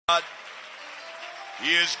God.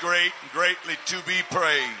 He is great and greatly to be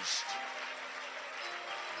praised.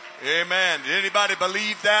 Amen. Did anybody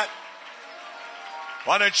believe that?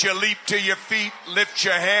 Why don't you leap to your feet, lift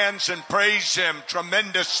your hands, and praise Him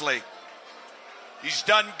tremendously. He's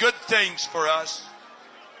done good things for us.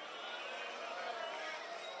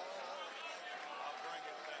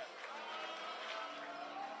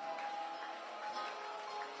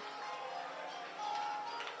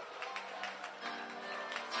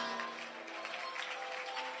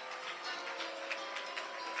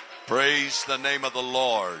 Praise the name of the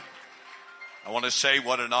Lord. I want to say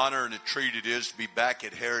what an honor and a treat it is to be back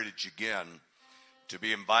at Heritage again. To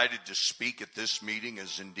be invited to speak at this meeting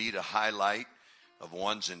is indeed a highlight of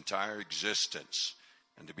one's entire existence.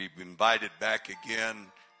 And to be invited back again,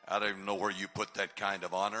 I don't even know where you put that kind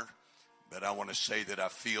of honor. But I want to say that I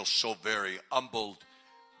feel so very humbled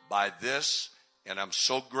by this. And I'm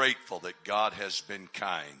so grateful that God has been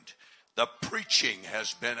kind. The preaching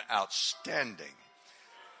has been outstanding.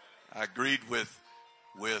 I agreed with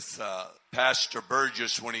Pastor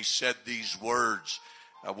Burgess when he said these words.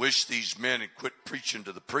 I wish these men had quit preaching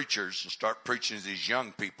to the preachers and start preaching to these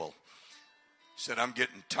young people. He said, I'm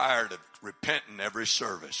getting tired of repenting every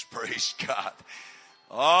service. Praise God.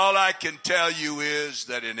 All I can tell you is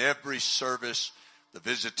that in every service, the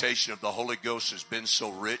visitation of the Holy Ghost has been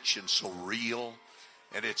so rich and so real,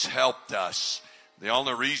 and it's helped us. The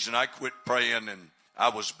only reason I quit praying, and I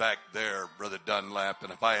was back there, Brother Dunlap,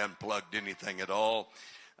 and if I unplugged anything at all,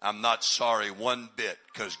 I'm not sorry one bit,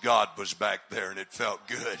 because God was back there and it felt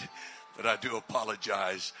good. But I do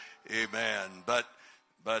apologize. Amen. But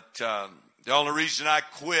the only reason I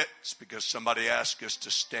quit is because somebody asked us to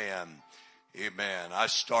stand. Amen. I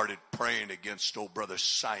started praying against old Brother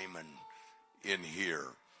Simon in here.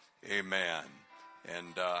 Amen.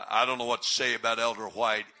 And I don't know what to say about Elder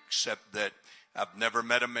White, except that I've never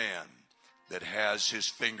met a man that has his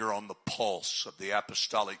finger on the pulse of the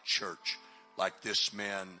apostolic church like this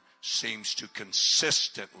man seems to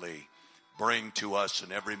consistently bring to us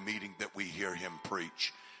in every meeting that we hear him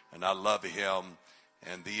preach. And I love him.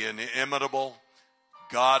 And the inimitable,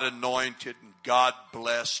 God-anointed, and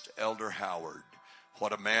God-blessed Elder Howard.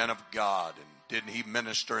 What a man of God. And didn't he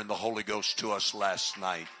minister in the Holy Ghost to us last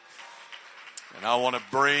night? And I want to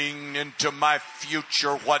bring into my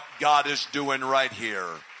future what God is doing right here.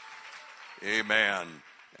 Amen.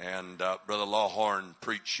 And Brother Lawhorn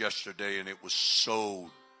preached yesterday, and it was so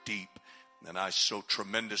deep. And I so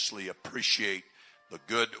tremendously appreciate the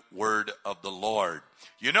good word of the Lord.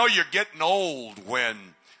 You know, you're getting old when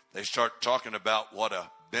they start talking about what a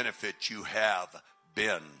benefit you have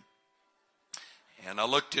been. And I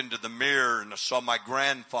looked into the mirror, and I saw my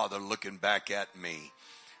grandfather looking back at me.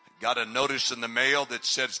 Got a notice in the mail that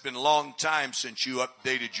said, it's been a long time since you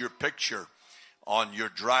updated your picture on your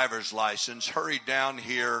driver's license. Hurry down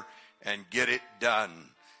here and get it done.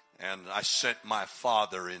 And I sent my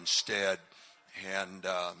father instead. And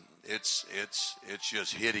it's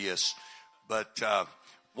just hideous. But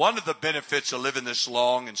one of the benefits of living this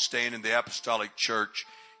long and staying in the apostolic church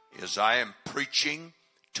is I am preaching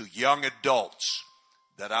to young adults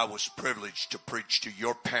that I was privileged to preach to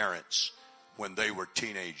your parents when they were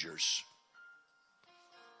teenagers.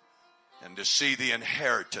 And to see the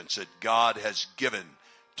inheritance that God has given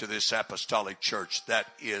to this apostolic church, that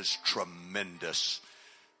is tremendous.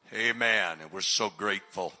 Amen. And we're so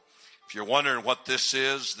grateful. If you're wondering what this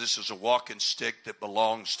is a walking stick that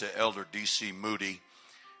belongs to Elder D.C. Moody.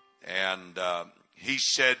 And he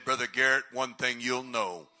said, Brother Garrett, one thing you'll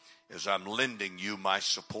know is I'm lending you my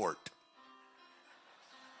support.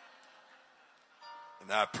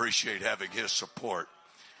 And I appreciate having his support.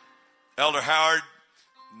 Elder Howard,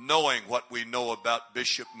 knowing what we know about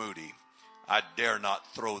Bishop Moody, I dare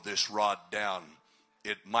not throw this rod down.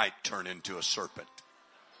 It might turn into a serpent.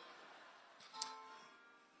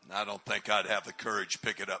 And I don't think I'd have the courage to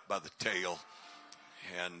pick it up by the tail.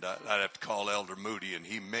 And I'd have to call Elder Moody, and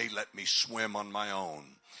he may let me swim on my own.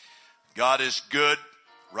 God is good.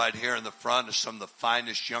 Right here in the front is some of the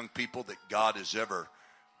finest young people that God has ever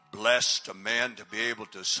blessed a man to be able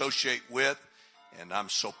to associate with. And I'm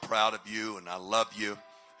so proud of you, and I love you.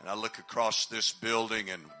 And I look across this building,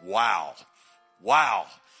 and wow.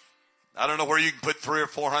 I don't know where you can put 300 or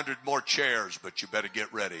 400 more chairs, but you better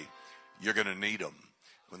get ready. You're going to need them.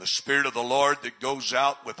 When the Spirit of the Lord that goes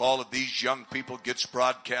out with all of these young people gets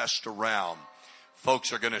broadcast around,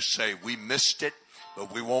 folks are going to say, we missed it,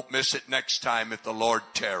 but we won't miss it next time if the Lord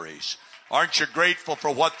tarries. Aren't you grateful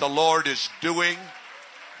for what the Lord is doing,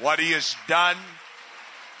 what He has done?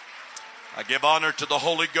 I give honor to the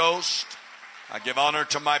Holy Ghost. I give honor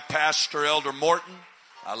to my pastor, Elder Morton.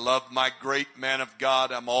 I love my great man of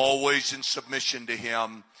God. I'm always in submission to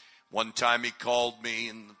him. One time he called me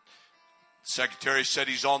and the secretary said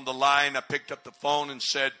he's on the line. I picked up the phone and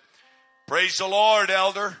said, "Praise the Lord,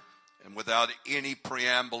 Elder." And without any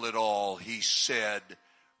preamble at all, he said,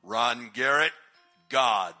 "Ron Garrett,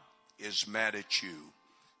 God is mad at you."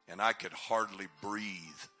 And I could hardly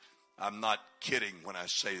breathe. I'm not kidding when I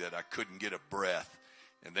say that. I couldn't get a breath.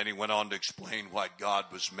 And then he went on to explain why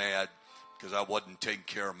God was mad, because I wasn't taking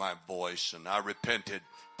care of my voice, and I repented.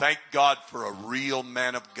 Thank God for a real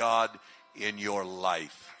man of God in your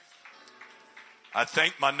life. I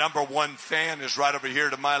think my number one fan is right over here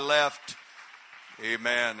to my left.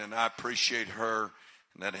 Amen. And I appreciate her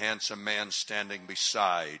and that handsome man standing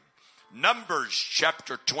beside. Numbers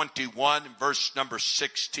chapter 21, verse number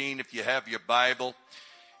 16, if you have your Bible.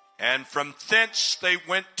 "And from thence they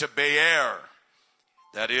went to Beer,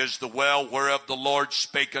 that is the well whereof the Lord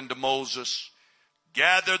spake unto Moses,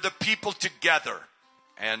 gather the people together,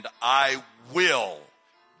 and I will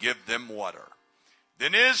give them water.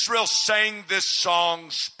 Then Israel sang this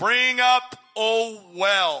song, Spring up, O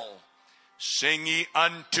well, sing ye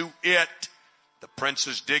unto it. The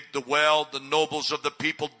princes digged the well, the nobles of the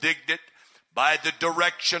people digged it, by the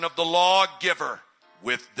direction of the lawgiver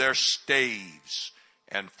with their staves.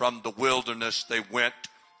 And from the wilderness they went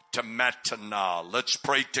to Mattanah." Let's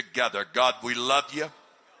pray together. God, we love you.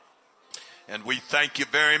 And we thank you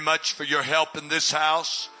very much for your help in this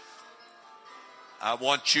house. I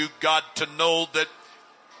want you, God, to know that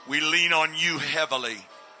we lean on you heavily.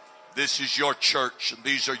 This is your church and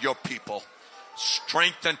these are your people.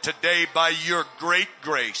 Strengthened today by your great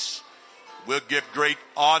grace. We'll give great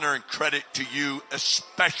honor and credit to you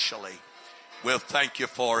especially. We'll thank you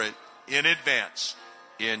for it in advance.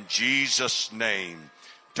 In Jesus' name.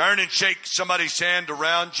 Turn and shake somebody's hand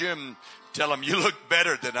around you and tell them, "You look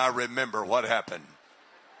better than I remember what happened."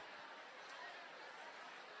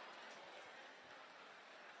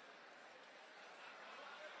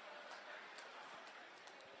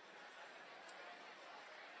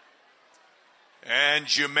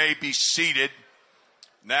 And you may be seated.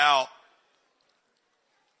 Now,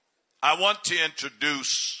 I want to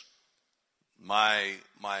introduce my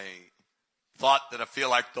thought that I feel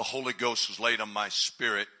like the Holy Ghost has laid on my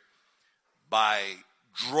spirit by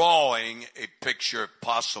drawing a picture, if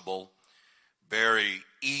possible, very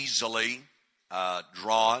easily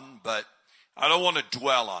drawn, but I don't want to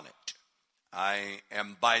dwell on it. I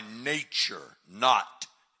am by nature not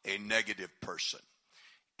a negative person.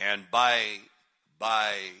 And by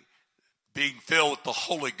being filled with the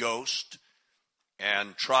Holy Ghost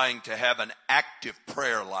and trying to have an active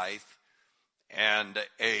prayer life and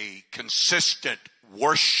a consistent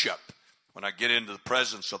worship when I get into the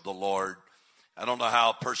presence of the Lord, I don't know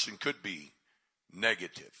how a person could be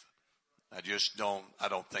negative. I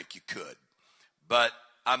don't think you could. But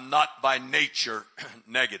I'm not by nature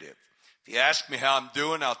negative. If you ask me how I'm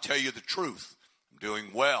doing, I'll tell you the truth. I'm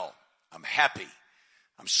doing well. I'm happy.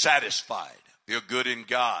 I'm satisfied. Feel good in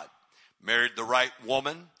God. Married the right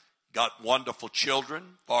woman. Got wonderful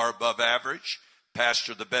children, far above average.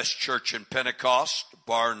 Pastor the best church in Pentecost,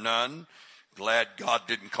 bar none. Glad God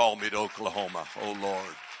didn't call me to Oklahoma. Oh,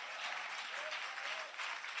 Lord.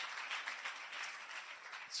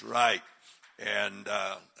 That's right. And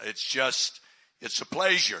it's a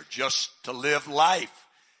pleasure just to live life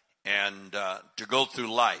and to go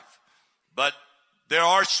through life. But there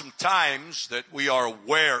are some times that we are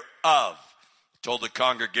aware of. I told the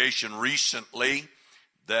congregation recently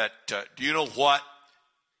that, do you know what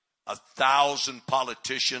 1,000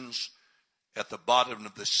 politicians at the bottom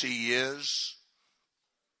of the sea is?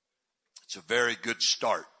 It's a very good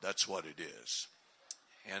start. That's what it is.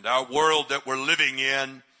 And our world that we're living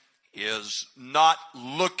in is not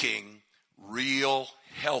looking real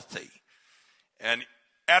healthy. An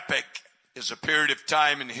epic is a period of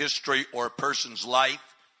time in history or a person's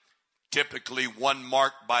life, typically one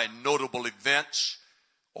marked by notable events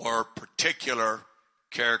or particular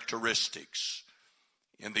characteristics.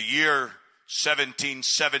 In the year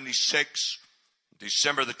 1776,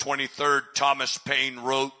 December the 23rd, Thomas Paine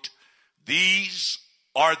wrote, "These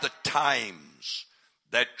are the times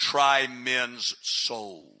that try men's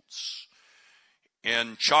souls."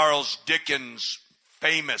 In Charles Dickens'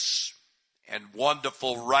 famous and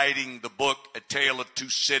wonderful writing, the book A Tale of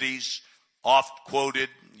Two Cities, oft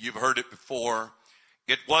quoted, you've heard it before,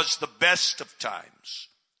 it was the best of times.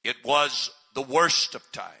 It was the worst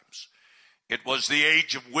of times. It was the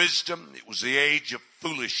age of wisdom. It was the age of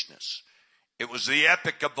foolishness. It was the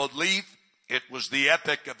epoch of belief. It was the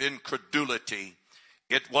epoch of incredulity.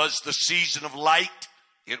 It was the season of light.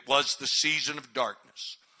 It was the season of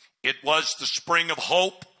darkness. It was the spring of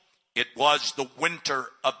hope. It was the winter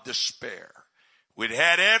of despair. We'd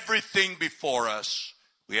had everything before us.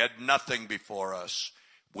 We had nothing before us.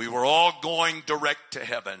 We were all going direct to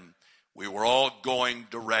heaven. We were all going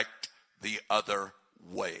direct the other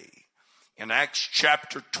way. In Acts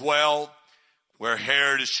chapter 12, where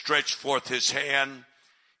Herod has stretched forth his hand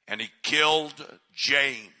and he killed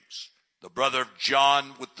James, the brother of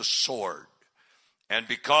John, with the sword. And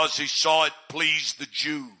because he saw it pleased the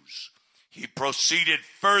Jews, he proceeded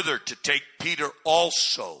further to take Peter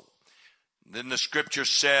also. Then the scripture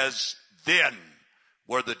says, then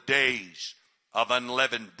were the days of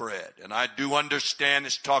unleavened bread. And I do understand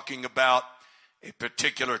it's talking about a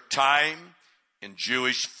particular time in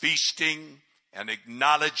Jewish feasting and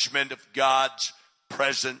acknowledgement of God's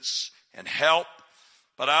presence and help.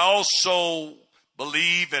 But I also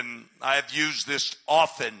believe, and I have used this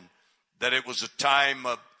often, that it was a time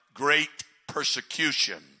of great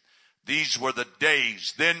persecution. These were the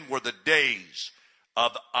days, then were the days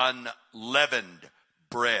of unleavened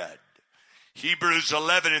bread. Hebrews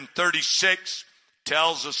 11:36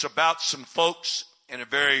 tells us about some folks in a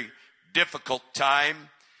very difficult time.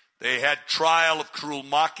 They had trial of cruel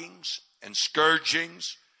mockings and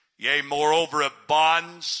scourgings, yea, moreover of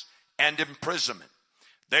bonds and imprisonment.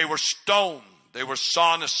 They were stoned, they were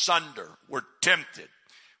sawn asunder, were tempted,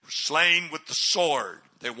 were slain with the sword.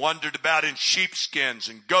 They wandered about in sheepskins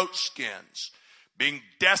and goatskins, being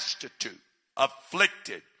destitute,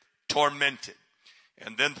 afflicted, tormented.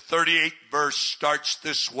 And then the 38th verse starts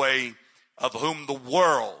this way, of whom the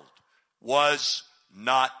world was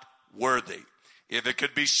not worthy. If it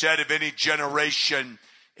could be said of any generation,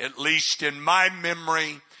 at least in my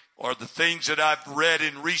memory or the things that I've read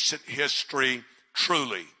in recent history,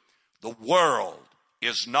 truly, the world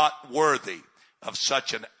is not worthy of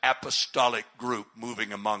such an apostolic group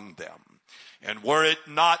moving among them. And were it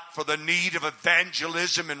not for the need of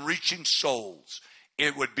evangelism and reaching souls,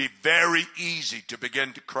 it would be very easy to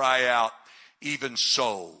begin to cry out, even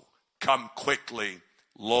so, come quickly,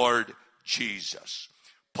 Lord Jesus.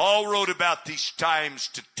 Paul wrote about these times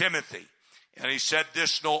to Timothy, and he said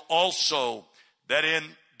this, know also that in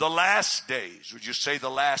the last days, would you say the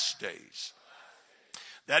last days?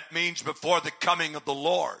 That means before the coming of the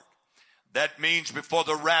Lord. That means before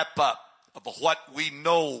the wrap up of what we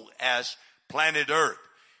know as planet Earth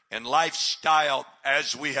and lifestyle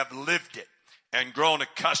as we have lived it and grown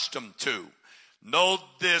accustomed to. Know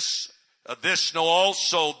this know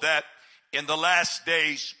also that in the last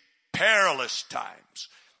days, perilous times.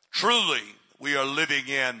 Truly, we are living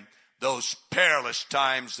in those perilous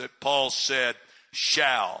times that Paul said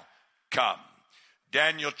shall come.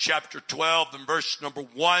 Daniel chapter 12 and verse number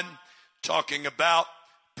 1, talking about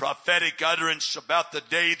prophetic utterance about the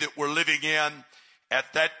day that we're living in.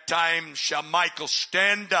 At that time shall Michael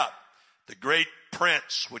stand up, the great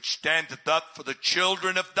prince which standeth up for the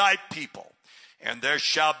children of thy people. And there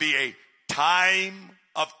shall be a time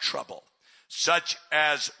of trouble, such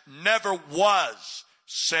as never was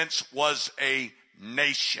since was a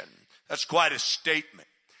nation. That's quite a statement.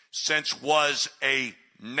 Since was a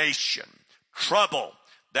nation. Trouble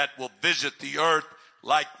that will visit the earth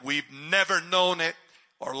like we've never known it,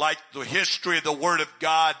 or like the history of the Word of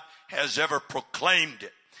God has ever proclaimed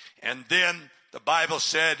it. And then the Bible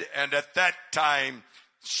said, and at that time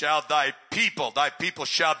shall thy people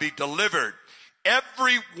shall be delivered,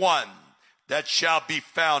 every one that shall be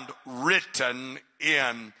found written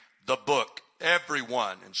in the book.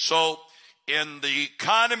 Everyone. And so in the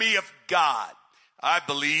economy of God, I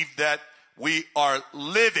believe that we are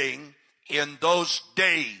living in those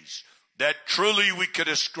days that truly we could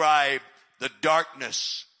ascribe the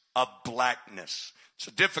darkness of blackness. It's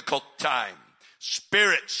a difficult time.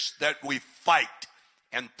 Spirits that we fight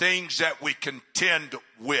and things that we contend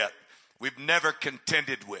with, we've never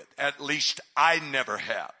contended with. At least I never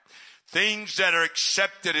have. Things that are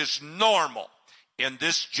accepted as normal in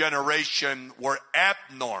this generation were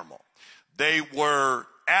abnormal. They were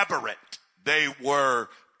aberrant. They were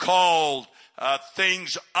called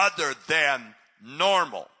things other than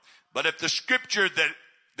normal. But if the scripture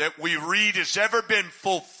that we read has ever been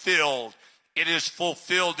fulfilled, it is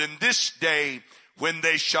fulfilled in this day when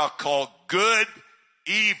they shall call good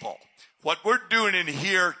evil. What we're doing in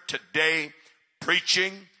here today,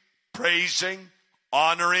 preaching, praising,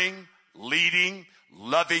 honoring, leading,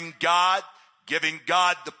 loving God, giving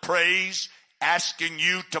God the praise, asking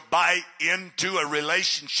you to buy into a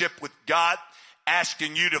relationship with God,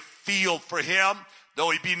 asking you to feel for him, though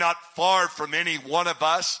he be not far from any one of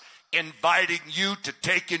us, inviting you to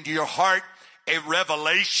take into your heart a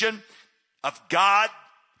revelation of God,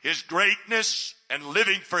 his greatness, and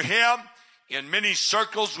living for him in many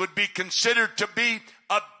circles would be considered to be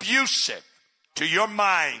abusive to your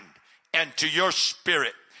mind and to your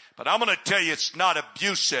spirit. But I'm going to tell you, it's not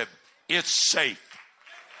abusive, it's safe.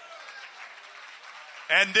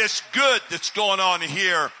 And this good that's going on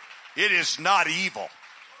here, it is not evil.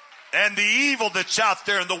 And the evil that's out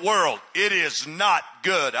there in the world, it is not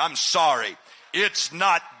good. I'm sorry. It's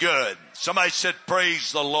not good. Somebody said,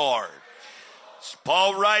 praise the Lord.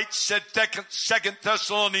 Paul writes, said 2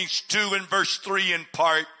 Thessalonians 2 in verse 3 in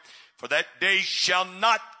part, for that day shall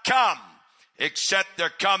not come except there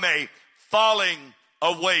come a falling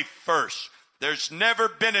away first. There's never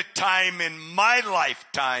been a time in my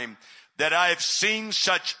lifetime that I have seen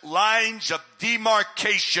such lines of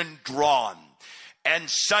demarcation drawn and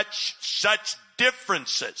such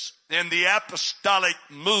differences in the apostolic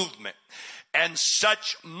movement and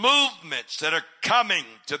such movements that are coming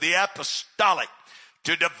to the apostolic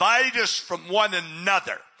to divide us from one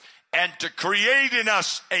another and to create in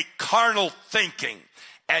us a carnal thinking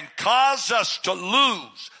and cause us to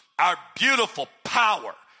lose our beautiful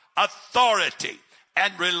power, authority,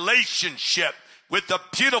 and relationship with the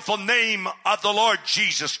beautiful name of the Lord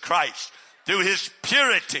Jesus Christ through his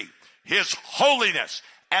purity, his holiness,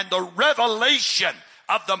 and the revelation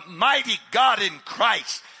of the mighty God in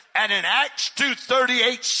Christ. And in Acts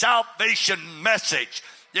 2:38 salvation message,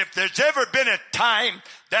 if there's ever been a time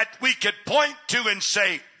that we could point to and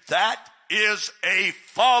say, that is a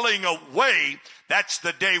falling away, that's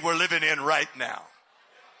the day we're living in right now.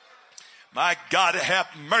 My God, have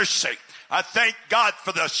mercy. I thank God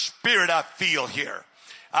for the spirit I feel here.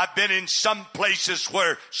 I've been in some places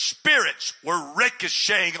where spirits were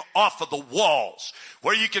ricocheting off of the walls,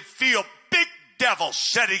 where you could feel big devils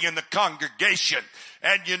sitting in the congregation,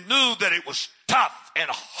 and you knew that it was tough and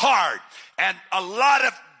hard, and a lot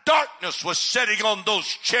of darkness was sitting on those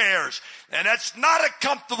chairs. And that's not a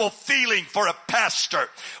comfortable feeling for a pastor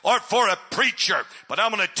or for a preacher. But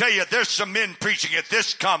I'm going to tell you, there's some men preaching at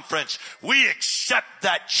this conference. We accept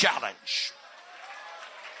that challenge.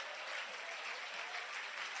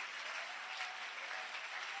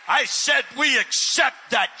 I said we accept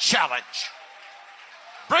that challenge.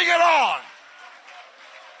 Bring it on.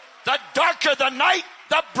 The darker the night,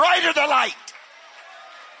 the brighter the light.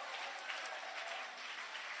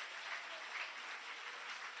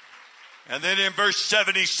 And then in verse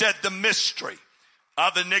 7 he said, the mystery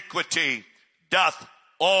of iniquity doth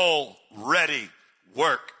already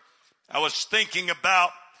work. I was thinking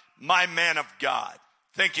about my man of God,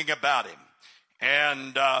 thinking about him.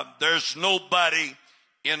 And there's nobody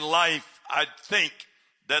in life, I think,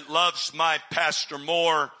 that loves my pastor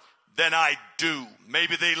more than I do.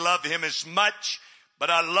 Maybe they love him as much, but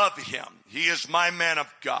I love him. He is my man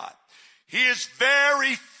of God. He is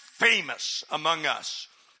very famous among us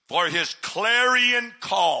for his clarion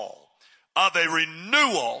call of a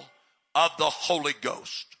renewal of the Holy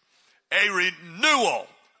Ghost, a renewal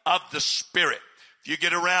of the Spirit. If you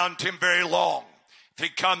get around him very long, if he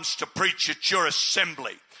comes to preach at your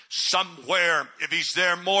assembly somewhere, if he's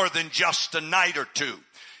there more than just a night or two,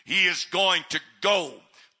 he is going to go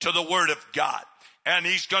to the Word of God, and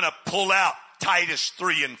he's going to pull out Titus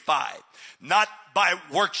 3 and 5, not by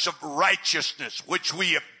works of righteousness, which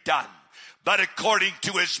we have done, but according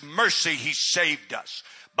to his mercy he saved us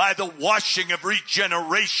by the washing of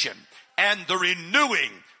regeneration and the renewing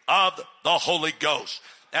of the Holy Ghost.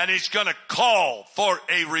 And he's going to call for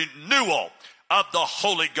a renewal of the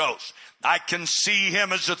Holy Ghost. I can see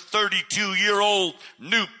him as a 32-year-old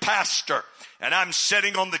new pastor, and I'm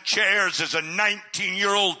sitting on the chairs as a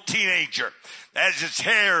 19-year-old teenager, as his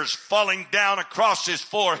hair's falling down across his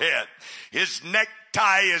forehead. His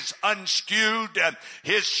necktie is unskewed, and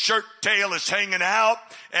his shirt tail is hanging out,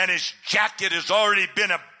 and his jacket has already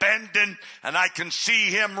been abandoned, and I can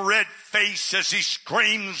see him red-faced as he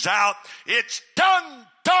screams out, "It's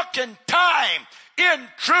tongue-talking time in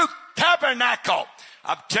Truth Tabernacle."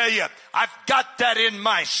 I'll tell you, I've got that in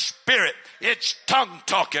my spirit. It's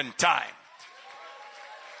tongue-talking time.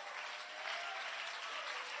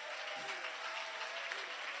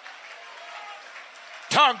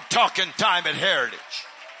 Tongue-talking time at Heritage.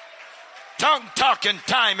 Tongue-talking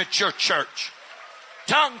time at your church.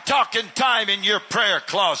 Tongue-talking time in your prayer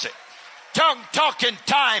closet. Tongue-talking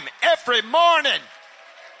time every morning.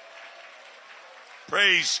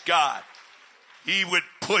 Praise God. He would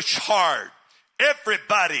push hard.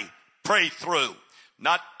 Everybody pray through.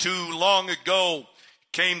 Not too long ago,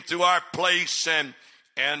 came through our place and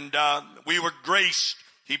we were graced.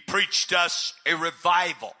 He preached us a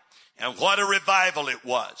revival. And what a revival it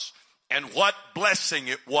was. And what blessing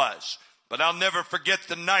it was. But I'll never forget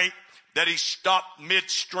the night that he stopped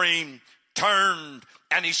midstream, turned,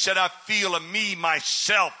 And he said, I feel a me,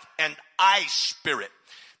 myself, and I spirit.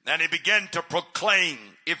 And he began to proclaim,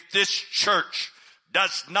 if this church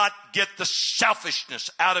does not get the selfishness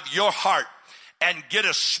out of your heart and get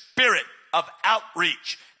a spirit of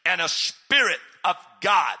outreach and a spirit of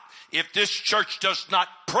God, if this church does not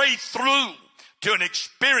pray through to an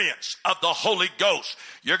experience of the Holy Ghost,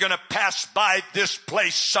 you're going to pass by this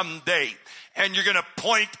place someday and you're going to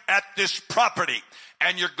point at this property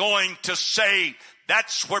and you're going to say,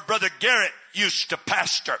 that's where Brother Garrett used to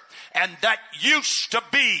pastor. And that used to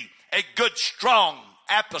be a good, strong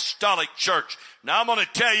apostolic church. Now I'm going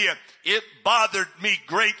to tell you, it bothered me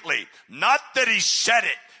greatly. Not that he said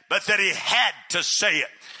it, but that he had to say it.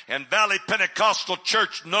 And Valley Pentecostal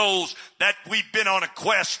Church knows that we've been on a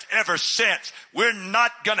quest ever since. We're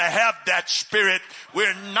not going to have that spirit.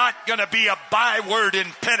 We're not going to be a byword in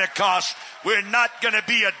Pentecost. We're not going to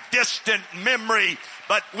be a distant memory,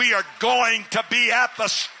 but we are going to be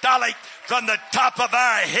apostolic from the top of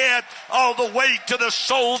our head all the way to the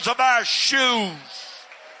soles of our shoes.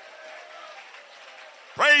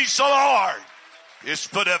 Praise the Lord. It's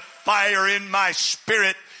put a fire in my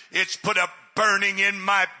spirit. It's put a burning in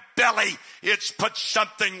my belly. It's put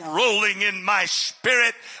something rolling in my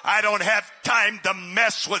spirit. I don't have time to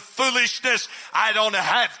mess with foolishness. I don't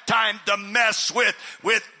have time to mess with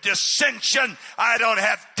dissension. I don't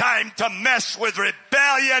have time to mess with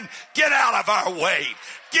rebellion. Get out of our way.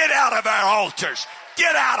 Get out of our altars.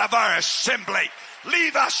 Get out of our assembly.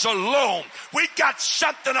 Leave us alone. We got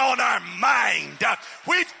something on our mind.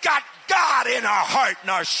 We've got God in our heart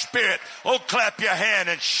and our spirit. Oh, clap your hand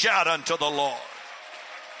and shout unto the Lord.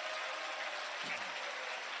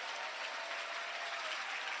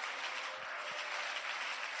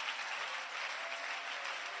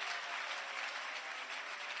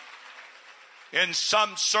 In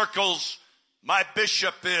some circles, my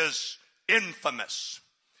bishop is infamous.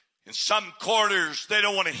 In some quarters, they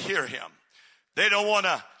don't want to hear him. They don't want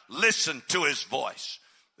to listen to his voice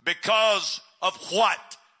because of what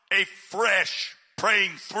a fresh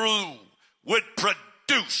praying through would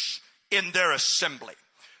produce in their assembly,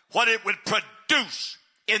 what it would produce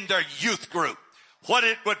in their youth group, what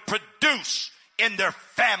it would produce in their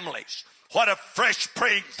families, what a fresh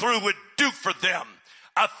praying through would do for them.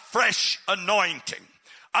 A fresh anointing,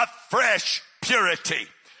 a fresh purity,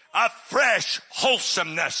 a fresh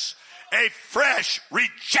wholesomeness, a fresh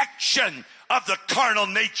rejection of the carnal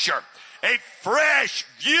nature, a fresh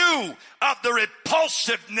view of the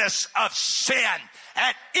repulsiveness of sin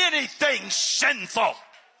and anything sinful.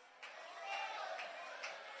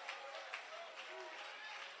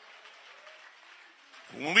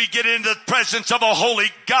 When we get into the presence of a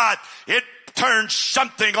holy God, it turns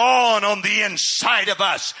something on the inside of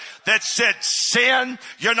us that said, sin,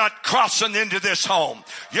 you're not crossing into this home.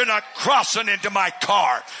 You're not crossing into my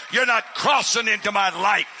car. You're not crossing into my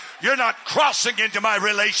life. You're not crossing into my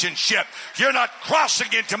relationship. You're not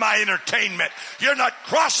crossing into my entertainment. You're not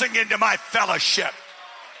crossing into my fellowship.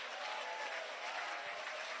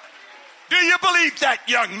 Do you believe that,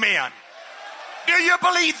 young men? Do you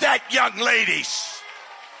believe that, young ladies?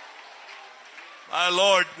 My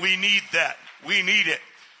Lord, we need that. We need it.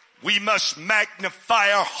 We must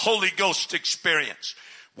magnify our Holy Ghost experience.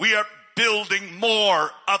 We are building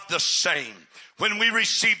more of the same. When we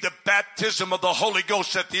received the baptism of the Holy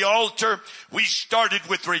Ghost at the altar, we started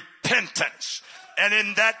with repentance. And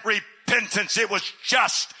in that repentance, it was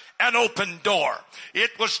just an open door.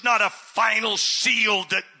 It was not a final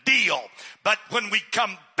sealed deal. But when we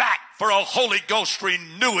come back for a Holy Ghost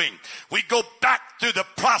renewing, we go back through the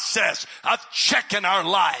process of checking our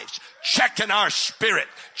lives, checking our spirit,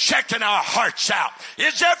 checking our hearts out.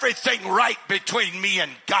 Is everything right between me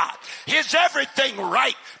and God? Is everything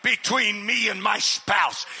right between me and my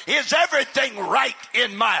spouse? Is everything right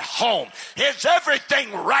in my home? Is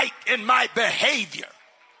everything right in my behavior?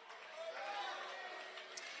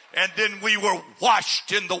 And then we were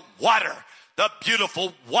washed in the water, the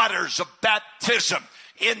beautiful waters of baptism,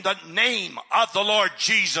 in the name of the Lord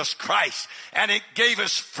Jesus Christ. And it gave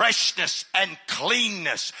us freshness and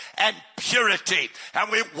cleanness and purity.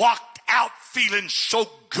 And we walked out feeling so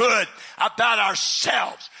good about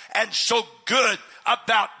ourselves and so good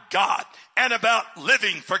about God and about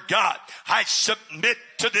living for God. I submit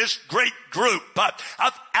to this great group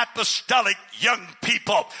of apostolic young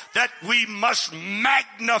people that we must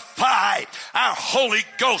magnify our Holy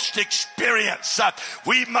Ghost experience.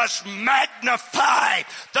 We must magnify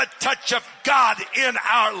the touch of God in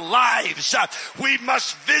our lives. We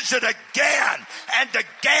must visit again and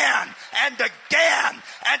again and again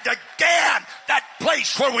and again that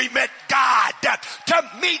place where we met God, to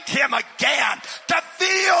meet Him again, to feel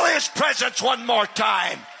feel his presence one more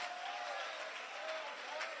time.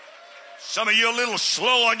 Some of you a little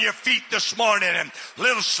slow on your feet this morning and a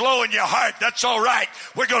little slow in your heart. That's all right.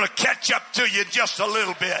 We're going to catch up to you just a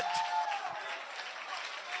little bit.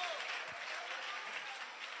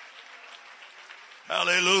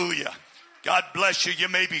 Hallelujah. God bless you. You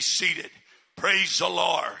may be seated. Praise the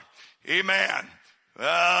Lord. Amen.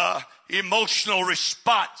 Emotional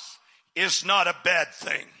response is not a bad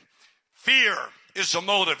thing. Fear is a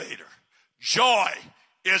motivator. Joy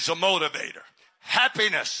is a motivator.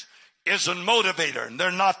 Happiness is a motivator. And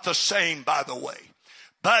they're not the same, by the way.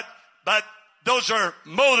 But those are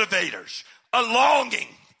motivators. A longing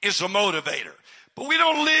is a motivator. But we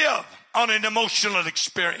don't live on an emotional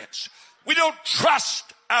experience. We don't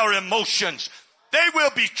trust our emotions. They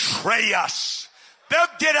will betray us. They'll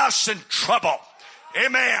get us in trouble.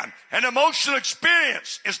 Amen. An emotional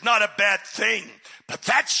experience is not a bad thing, but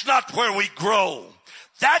that's not where we grow.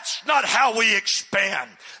 That's not how we expand.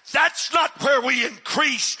 That's not where we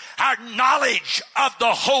increase our knowledge of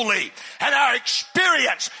the holy and our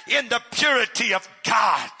experience in the purity of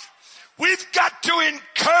God. We've got to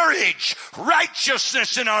encourage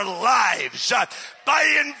righteousness in our lives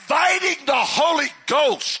by inviting the Holy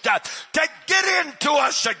Ghost to get into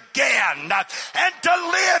us again and to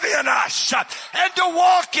live in us and to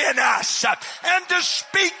walk in us and to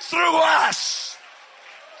speak through us.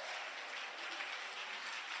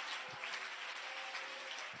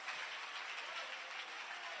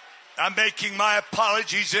 I'm making my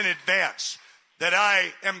apologies in advance that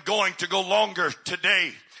I am going to go longer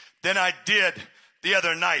today than I did the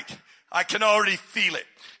other night. I can already feel it.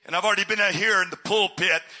 And I've already been here in the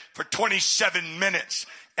pulpit for 27 minutes.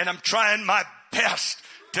 And I'm trying my best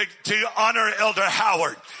to honor Elder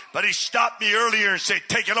Howard. But he stopped me earlier and said,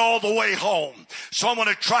 take it all the way home. So I'm going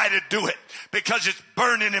to try to do it because it's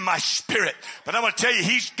burning in my spirit. But I'm going to tell you,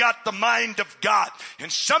 he's got the mind of God.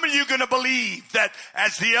 And some of you are going to believe that,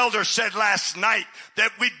 as the elder said last night,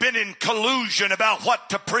 that we've been in collusion about what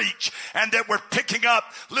to preach and that we're picking up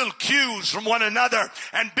little cues from one another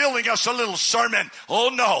and building us a little sermon. Oh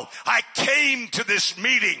no, I came to this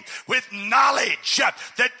meeting with knowledge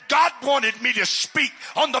that God wanted me to speak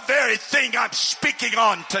on the very thing I'm speaking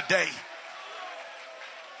on today.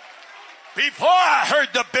 Before I heard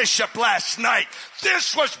the bishop last night,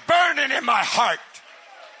 this was burning in my heart.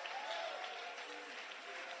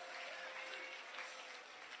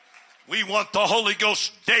 We want the Holy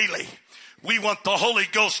Ghost daily. We want the Holy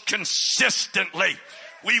Ghost consistently.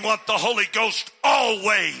 We want the Holy Ghost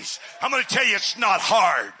always. I'm going to tell you, it's not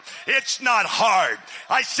hard. It's not hard.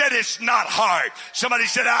 I said it's not hard. Somebody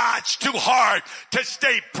said, it's too hard to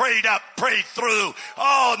stay prayed up, prayed through.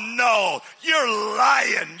 Oh, no, you're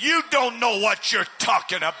lying. You don't know what you're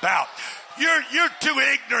talking about. You're too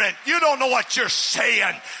ignorant. You don't know what you're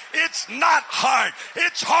saying. It's not hard.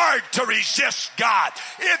 It's hard to resist God.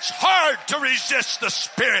 It's hard to resist the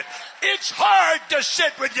Spirit. It's hard to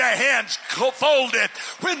sit with your hands folded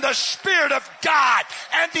when the Spirit of God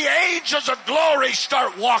and the angels of glory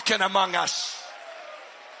start walking among us.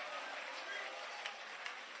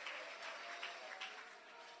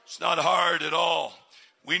 It's not hard at all.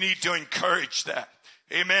 We need to encourage that.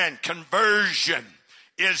 Amen. Conversion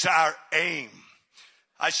is our aim.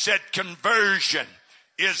 I said conversion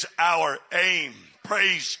is our aim.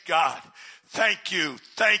 Praise God. Thank you,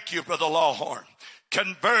 Brother Lawhorn.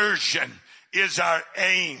 Conversion is our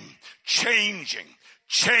aim. Changing.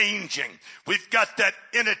 We've got that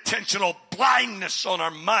inattentional blindness on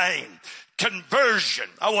our mind. Conversion.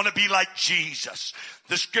 I want to be like Jesus.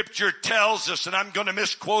 The scripture tells us, and I'm going to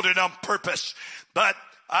misquote it on purpose, but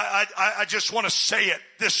I just want to say it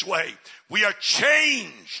this way. We are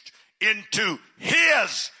changed into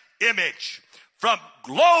His image from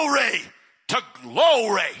glory to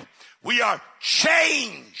glory. We are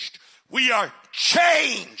changed.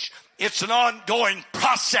 It's an ongoing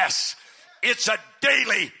process. It's a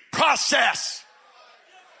daily process.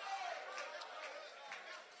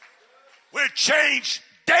 We're changed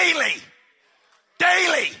daily.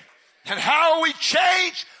 And how are we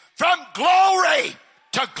changed? From glory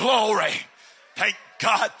to glory. Thank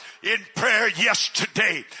God. In prayer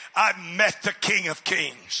yesterday, I met the King of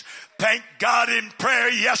Kings. Thank God, in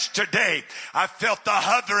prayer yesterday, I felt the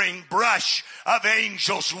hovering brush of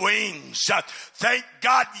angels' wings. Thank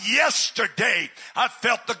God, yesterday, I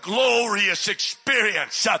felt the glorious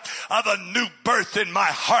experience of a new birth in my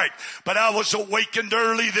heart. But I was awakened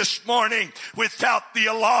early this morning without the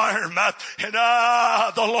alarm. And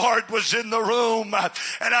the Lord was in the room.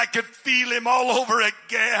 And I could feel Him all over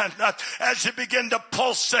again as He began to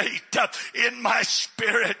pulsate in my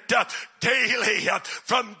spirit. daily,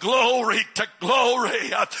 from glory to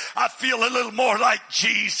glory, I feel a little more like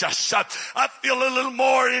Jesus. I feel a little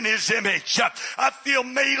more in his image. I feel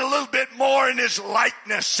made a little bit more in his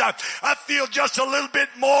likeness. I feel just a little bit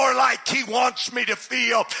more like he wants me to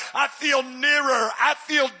feel. I feel nearer. I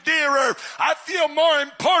feel dearer. I feel more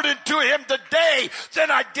important to him today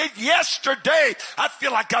than I did yesterday. I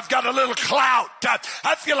feel like I've got a little clout.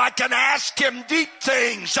 I feel like I can ask him deep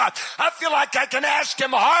things. I feel like I can ask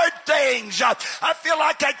him hard things. I feel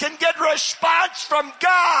like I can get response from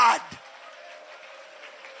God.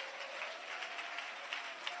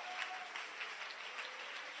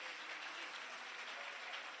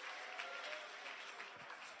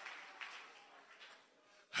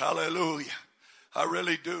 Hallelujah. I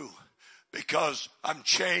really do. Because I'm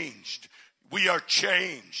changed. We are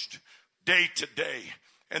changed day to day.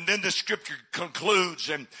 And then the scripture concludes,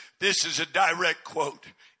 and this is a direct quote,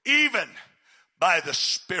 even by the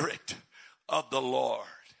Spirit of the Lord.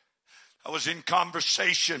 I was in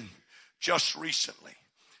conversation just recently.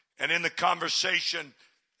 And in the conversation,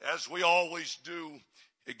 as we always do,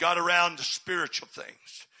 it got around to spiritual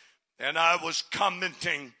things. And I was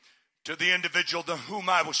commenting to the individual to whom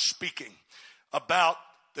I was speaking about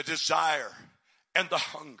the desire and the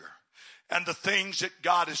hunger and the things that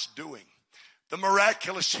God is doing, the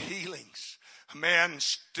miraculous healings. A man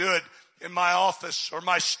stood in my office or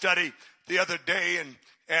my study the other day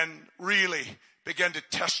and really began to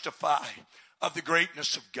testify of the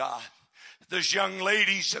greatness of God. There's young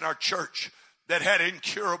ladies in our church that had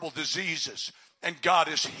incurable diseases, and God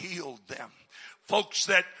has healed them. Folks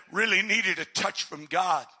that really needed a touch from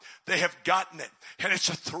God, they have gotten it. And it's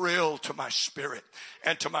a thrill to my spirit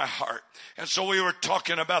and to my heart. And so we were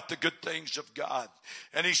talking about the good things of God.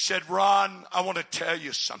 And he said, Ron, I want to tell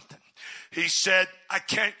you something. He said, I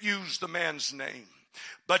can't use the man's name,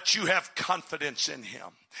 but you have confidence in him.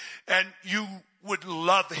 And you would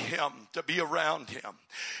love him to be around him.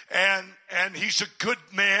 And he's a good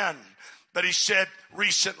man. But he said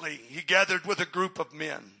recently he gathered with a group of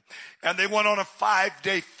men. And they went on a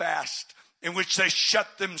 5-day fast in which they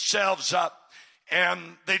shut themselves up and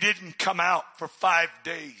they didn't come out for 5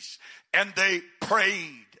 days. And they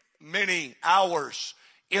prayed many hours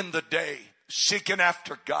in the day, seeking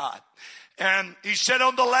after God. And he said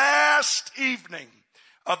on the last evening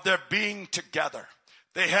of their being together,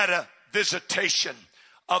 they had a visitation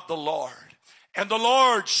of the Lord. And the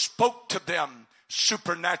Lord spoke to them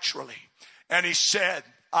supernaturally. And he said,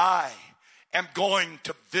 I am going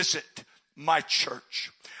to visit my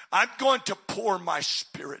church. I'm going to pour my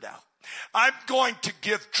spirit out. I'm going to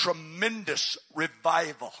give tremendous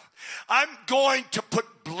revival. I'm going to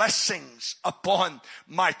put blessings upon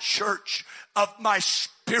my church of my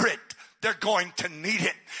spirit. They're going to need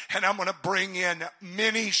it. And I'm going to bring in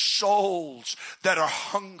many souls that are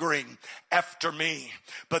hungering after me.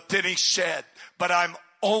 But then he said, but I'm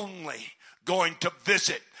only going to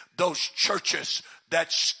visit those churches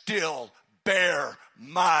that still bear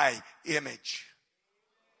my image.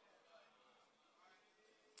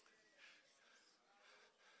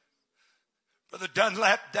 Brother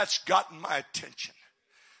Dunlap, that's gotten my attention.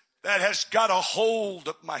 That has got a hold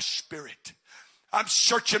of my spirit. I'm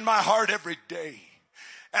searching my heart every day.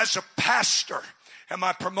 As a pastor, am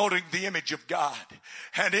I promoting the image of God?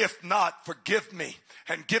 And if not, forgive me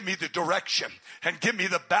and give me the direction and give me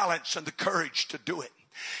the balance and the courage to do it.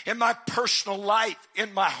 In my personal life,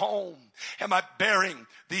 in my home, am I bearing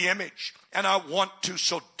the image? And I want to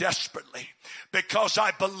so desperately because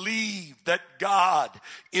I believe that God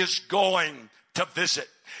is going to visit.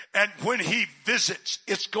 And when he visits,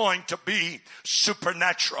 it's going to be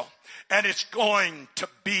supernatural. And it's going to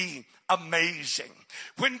be amazing.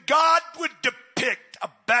 When God would depict a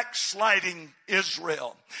backsliding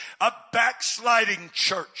Israel, a backsliding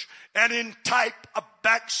church, and in type a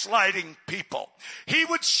backsliding people, he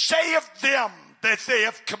would say of them that they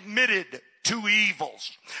have committed two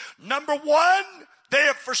evils. Number one, they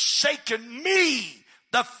have forsaken me,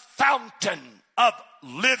 the fountain of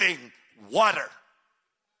living water.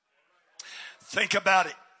 Think about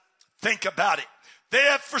it. Think about it. They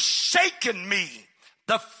have forsaken me,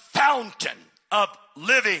 the fountain of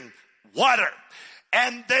living water.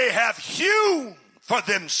 And they have hewn for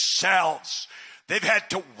themselves. They've had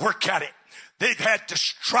to work at it. They've had to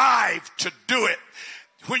strive to do it.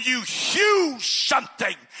 When you hew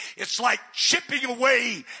something, it's like chipping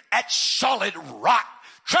away at solid rock,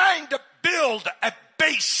 trying to build a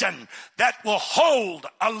basin that will hold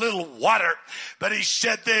a little water. But he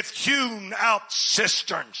said they've hewn out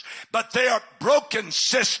cisterns, but they are broken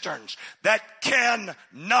cisterns that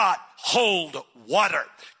cannot hold water.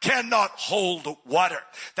 Cannot hold water.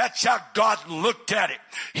 That's how God looked at it.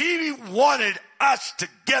 He wanted us to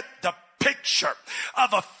get the picture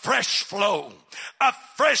of a fresh flow, a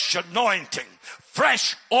fresh anointing,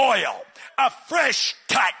 fresh oil, a fresh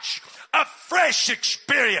touch, a fresh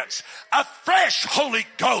experience, a fresh Holy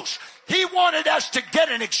Ghost. He wanted us to get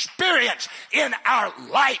an experience in our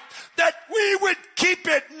life that we would keep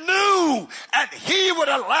it new and he would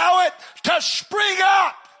allow it to spring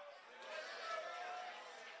up.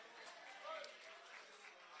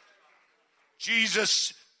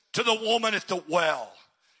 Jesus to the woman at the well,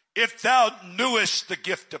 if thou knewest the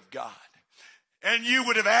gift of God and you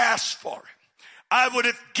would have asked for it, I would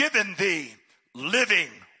have given thee living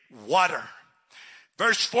water.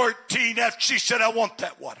 Verse 14, after she said, I want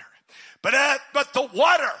that water. But the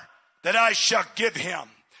water that I shall give him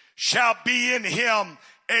shall be in him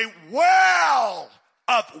a well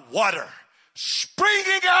of water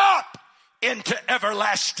springing up into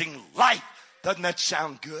everlasting life. Doesn't that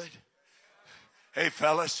sound good? Hey,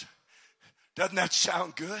 fellas, doesn't that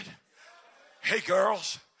sound good? Hey,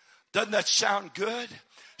 girls, doesn't that sound good?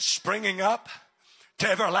 Springing up to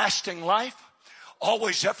everlasting life,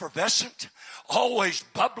 always effervescent, always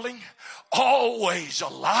bubbling, always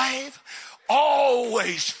alive,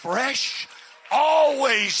 always fresh,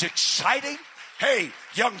 always exciting. Hey,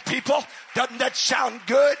 young people, doesn't that sound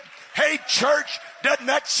good? Hey, church, doesn't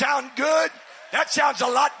that sound good? That sounds a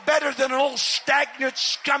lot better than an old stagnant,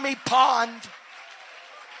 scummy pond.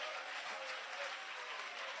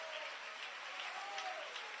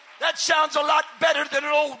 That sounds a lot better than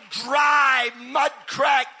an old dry,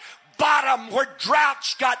 mud-cracked bottom where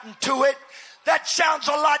drought's gotten to it. That sounds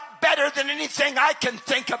a lot better than anything I can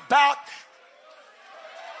think about.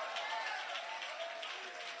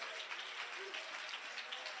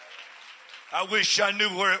 I wish I knew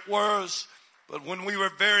where it was, but when we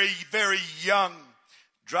were very, very young,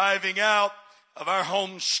 driving out of our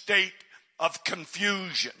home state of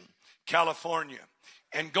Confusion, California,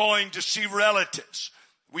 and going to see relatives,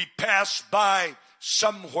 we passed by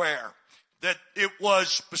somewhere that it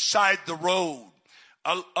was beside the road.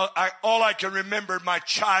 All I can remember in my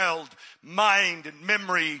child mind and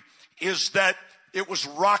memory is that it was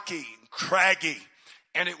rocky and craggy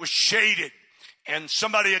and it was shaded, and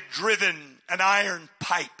somebody had driven an iron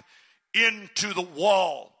pipe into the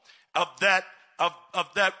wall of that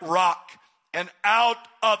rock, and out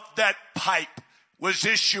of that pipe was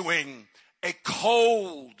issuing a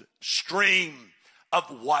cold stream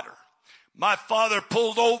of water. My father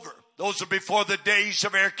pulled over. Those are before the days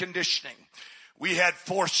of air conditioning. We had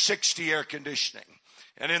 460 air conditioning,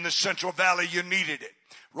 and in the Central Valley you needed it.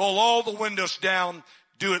 Roll all the windows down,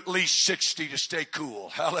 do at least 60 to stay cool.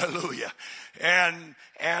 Hallelujah.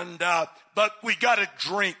 But we got a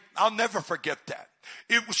drink. I'll never forget that.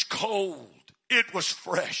 It was cold. It was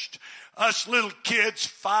fresh. Us little kids,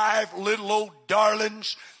 5 little old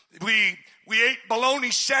darlings, we ate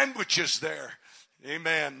bologna sandwiches there.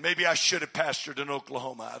 Amen. Maybe I should have pastored in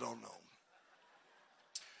Oklahoma. I don't know.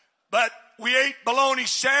 But we ate bologna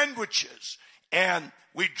sandwiches and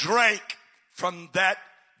we drank from that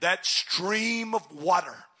stream of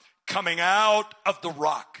water coming out of the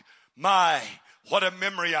rock. My, what a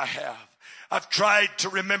memory I have. I've tried to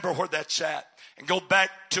remember where that's at and go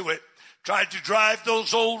back to it. Tried to drive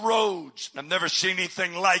those old roads. I've never seen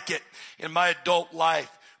anything like it in my adult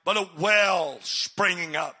life. But a well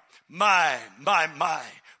springing up. My.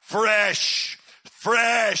 Fresh,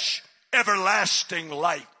 everlasting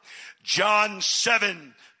life. John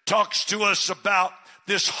 7 talks to us about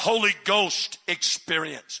this Holy Ghost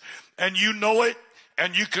experience. And you know it,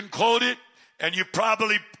 and you can quote it, and you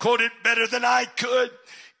probably quote it better than I could.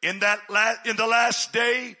 In the last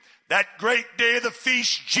day, that great day of the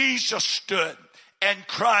feast, Jesus stood and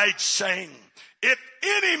cried, saying, if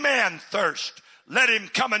any man thirst, let him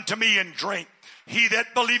come unto me and drink. He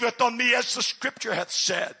that believeth on me, as the scripture hath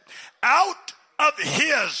said, out of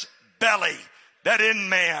his belly, that in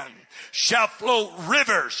man, shall flow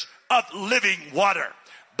rivers of living water.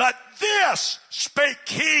 But this spake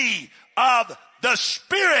he of the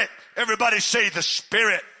Spirit. Everybody say the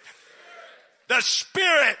Spirit. The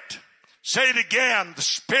Spirit. Say it again. The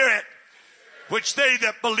Spirit. Which they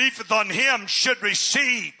that believeth on him should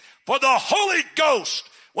receive. For the Holy Ghost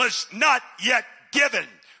was not yet given,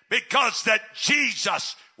 because that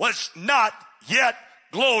Jesus was not yet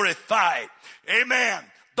glorified. Amen.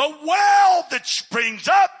 The well that springs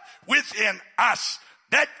up within us,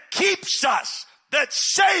 that keeps us, that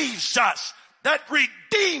saves us, that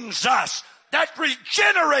redeems us, that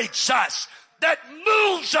regenerates us, that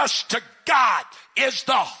moves us to God, is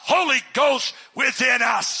the Holy Ghost within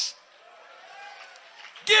us.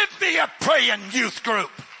 Give me a praying youth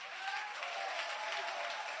group.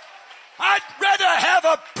 I'd rather have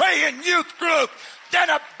a praying youth group than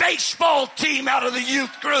a baseball team out of the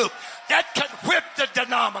youth group that can whip the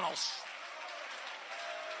denominals.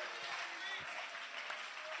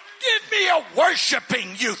 Give me a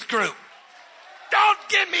worshiping youth group. Don't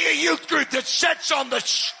give me a youth group that sits on the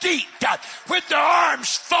seat with their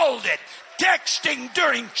arms folded, texting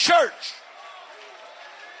during church.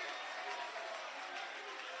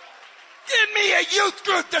 Give me a youth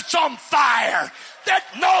group that's on fire, that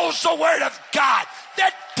knows the Word of God,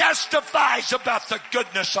 that testifies about the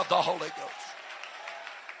goodness of the Holy Ghost.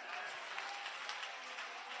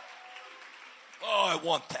 Oh, I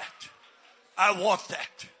want that. I want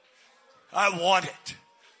that. I want it.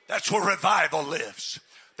 That's where revival lives.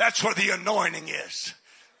 That's where the anointing is.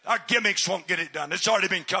 Our gimmicks won't get it done. It's already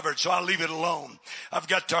been covered, so I'll leave it alone. I've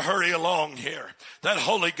got to hurry along here. That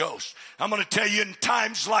Holy Ghost. I'm going to tell you, in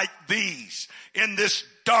times like these, in this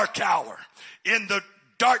dark hour, in the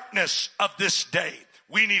darkness of this day,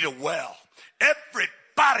 we need a well.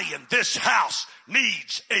 Everybody in this house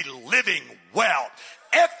needs a living well.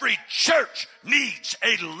 Every church needs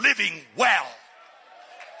a living well.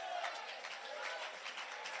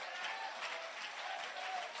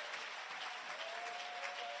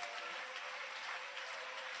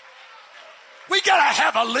 We got to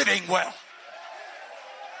have a living well.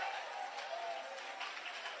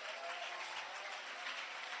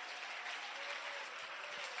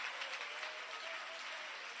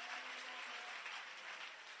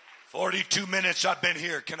 "42 minutes I've been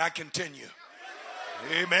here. Can I continue?"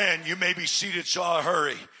 Amen. You may be seated, so I'll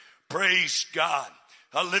hurry. Praise God.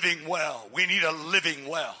 A living well. We need a living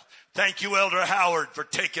well. Thank you, Elder Howard, for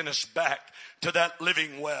taking us back to that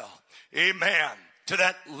living well. Amen. To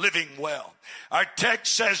that living well. Our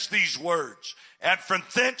text says these words, "And from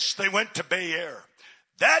thence they went to Beer.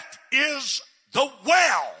 That is the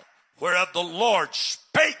well whereof the Lord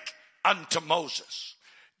spake unto Moses.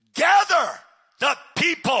 Gather the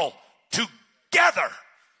people together,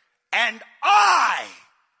 and I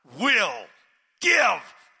will give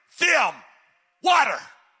them water."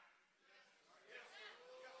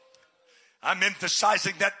 I'm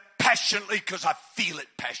emphasizing that passionately because I feel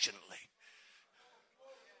it passionately.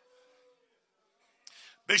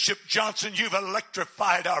 Bishop Johnson, you've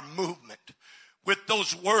electrified our movement with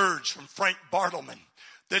those words from Frank Bartleman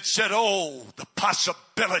that said, "Oh, the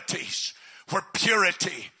possibilities where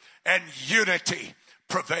purity and unity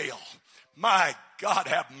prevail." My God,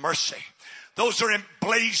 have mercy. Those are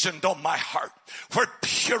emblazoned on my heart, where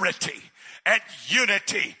purity and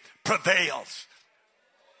unity prevails.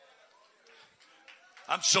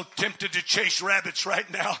 I'm so tempted to chase rabbits right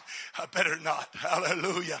now. I better not.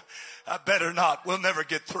 Hallelujah. I better not. We'll never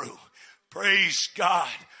get through. Praise God.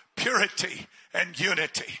 Purity and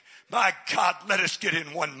unity. My God, let us get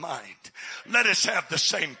in one mind. Let us have the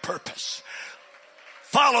same purpose.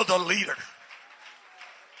 Follow the leader.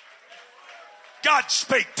 God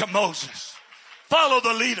spake to Moses. Follow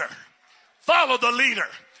the leader. Follow the leader.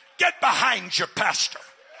 Get behind your pastor.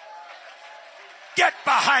 Get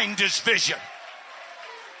behind his vision.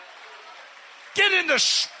 Get in the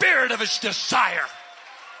spirit of his desire.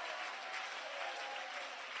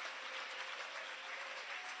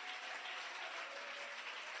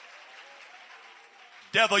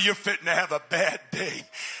 Devil, you're fitting to have a bad day.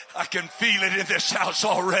 I can feel it in this house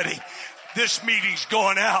already. This meeting's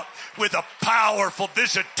going out with a powerful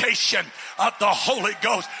visitation of the Holy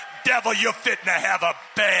Ghost. Devil, you're fitting to have a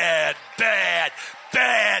bad.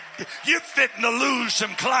 You're fitting to lose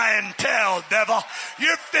some clientele, devil.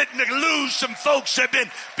 You're fitting to lose some folks that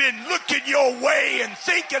have been looking your way and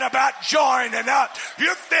thinking about joining up.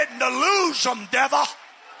 You're fitting to lose them, devil.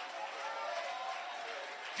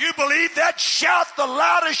 If you believe that, shout the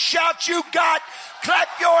loudest shout you got.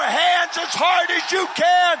 Clap your hands as hard as you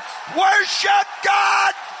can. Worship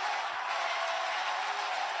God.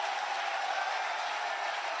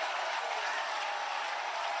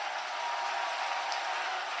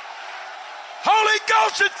 Holy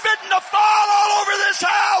Ghost is fitting to fall all over this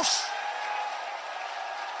house.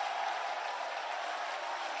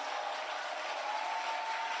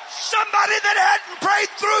 Somebody that hadn't prayed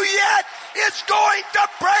through yet is going to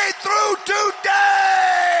pray through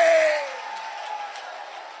today.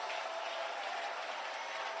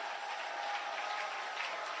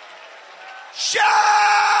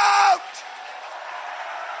 Shout!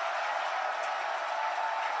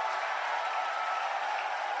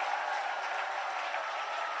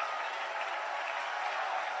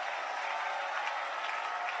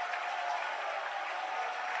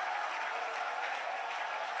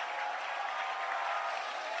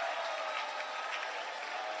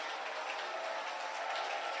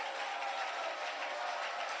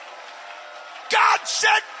 God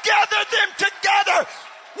said, gather them together.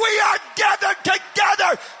 We are gathered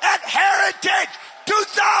together at Heritage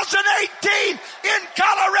 2018 in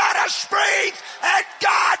Colorado Springs, and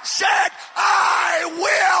God said, I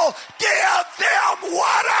will give them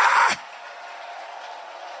water.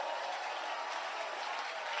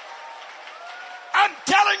 I'm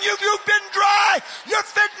telling you, you've been dry. You're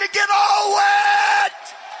fitting to get all wet.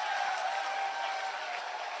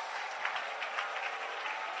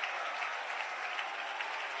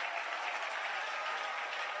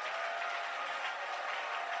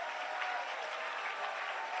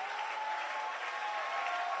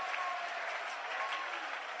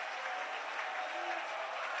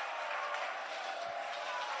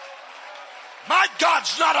 My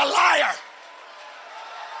God's not a liar.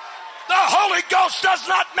 The Holy Ghost does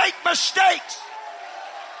not make mistakes.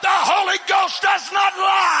 The Holy Ghost does not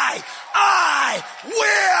lie. I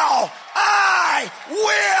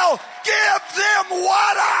will give them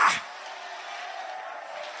water.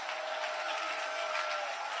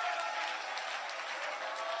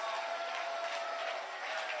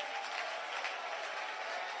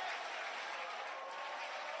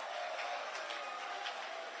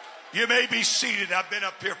 You may be seated. I've been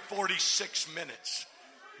up here 46 minutes.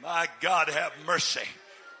 My God, have mercy.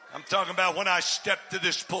 I'm talking about when I stepped to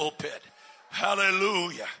this pulpit.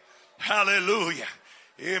 Hallelujah. Hallelujah.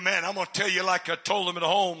 Amen. I'm going to tell you like I told them at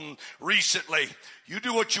home recently. You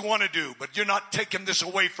do what you want to do, but you're not taking this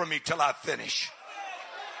away from me till I finish.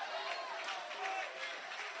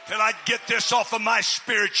 Till I get this off of my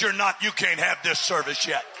spirit, you can't have this service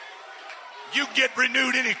yet. You get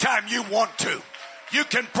renewed anytime you want to. You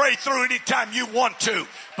can pray through anytime you want to,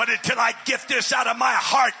 but until I get this out of my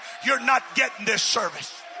heart, you're not getting this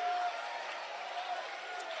service.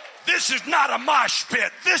 This is not a mosh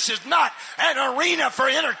pit. This is not an arena for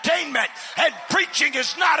entertainment, and preaching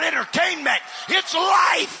is not entertainment. It's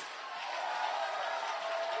life.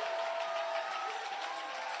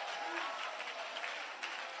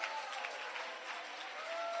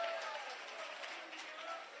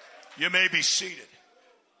 You may be seated.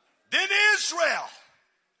 Then Israel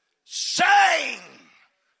sang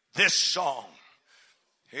this song.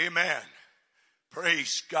 Amen.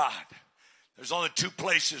 Praise God. There's only two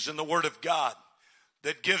places in the Word of God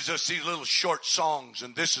that gives us these little short songs,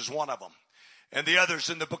 and this is one of them. And the other's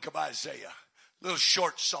in the book of Isaiah. Little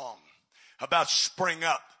short song about spring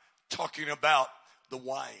up, talking about the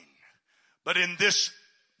wine. But in this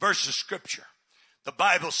verse of Scripture, the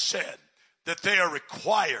Bible said that they are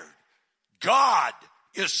required. God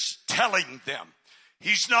is telling them.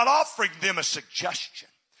 He's not offering them a suggestion.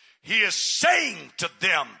 He is saying to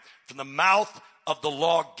them from the mouth of the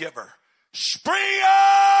lawgiver, spring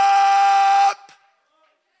up,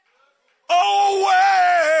 oh well.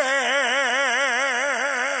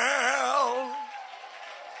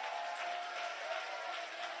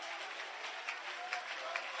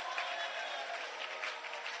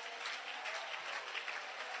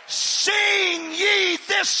 Sing ye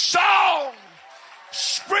this song,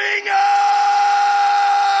 spring up,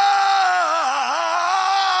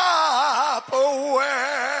 oh well.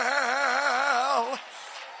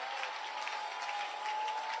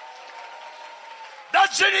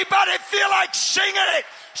 Does anybody feel like singing it?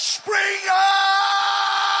 Spring up,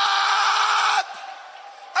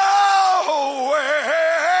 oh well.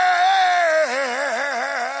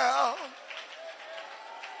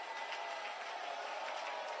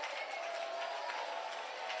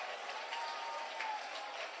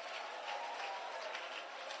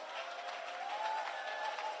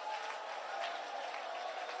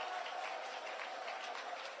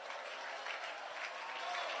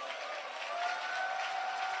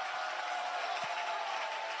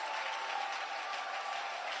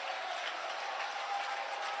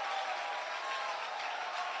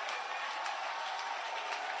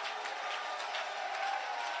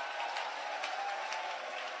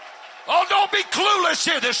 Oh, don't be clueless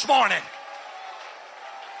here this morning.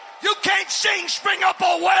 You can't sing spring up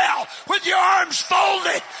oh well with your arms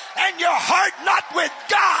folded and your heart not with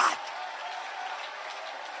God.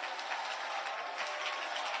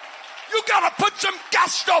 You gotta put some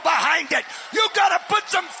gusto behind it. You gotta put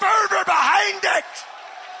some fervor behind it.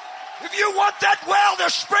 If you want that well to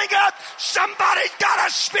spring up, somebody's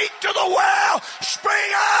gotta speak to the well.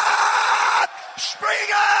 Spring up!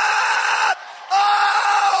 Spring up!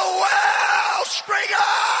 Oh, well, spring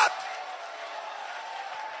up!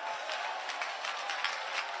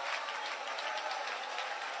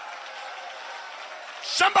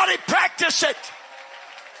 Somebody practice it.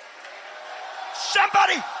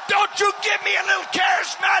 Somebody, don't you give me a little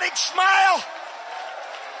charismatic smile.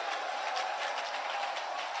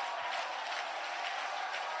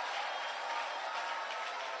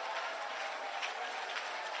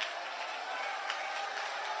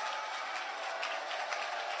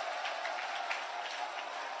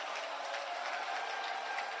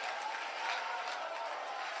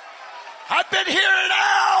 been here an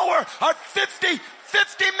hour or 50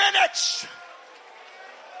 minutes.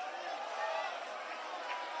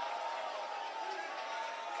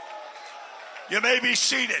 You may be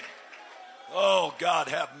seated. Oh, God,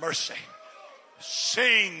 have mercy.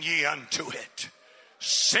 Sing ye unto it.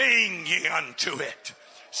 Sing ye unto it.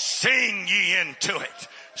 Sing ye unto it.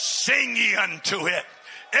 Sing ye unto it.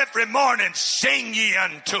 Every morning, sing ye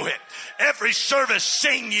unto it. Every service,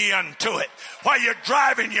 sing ye unto it. While you're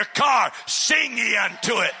driving your car, sing ye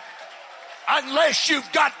unto it. Unless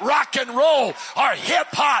you've got rock and roll or hip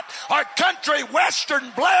hop or country western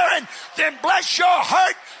blaring, then bless your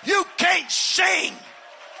heart, you can't sing.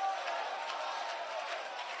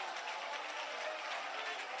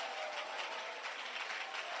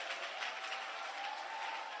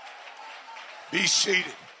 Be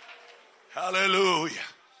seated. Hallelujah.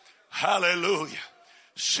 Hallelujah.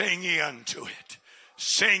 Sing ye unto it.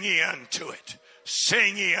 Sing ye unto it.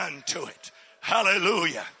 Sing ye unto it.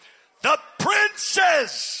 Hallelujah. The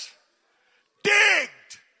princes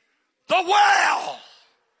digged the well.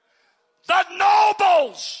 The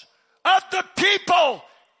nobles of the people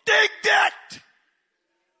digged it.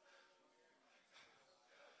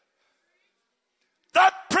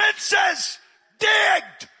 The princes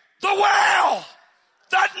digged the well.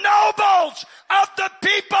 The nobles of the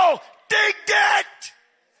people digged it.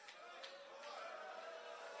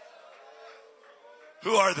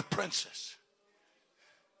 Who are the princes?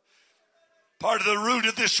 Part of the root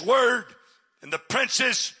of this word and the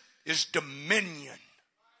princes is dominion.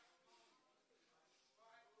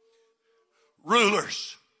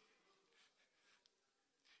 Rulers.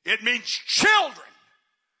 It means children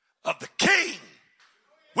of the king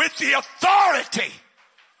with the authority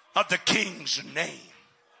of the king's name.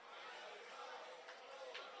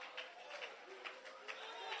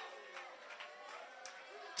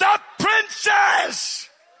 The princes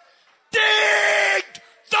digged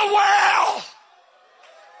the well.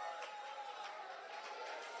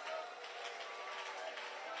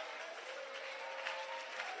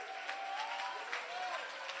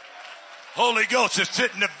 Holy Ghost is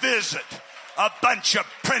sitting to visit a bunch of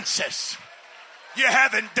princes. You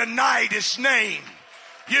haven't denied his name.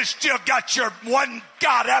 You still got your one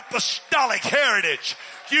God apostolic heritage.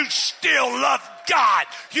 You still love God.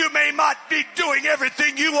 You may not be doing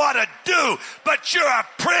everything you ought to do, but you're a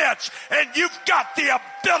prince and you've got the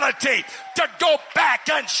ability to go back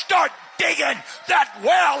and start digging that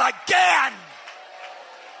well again.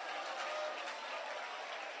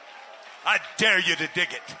 I dare you to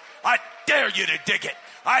dig it. I dare you to dig it.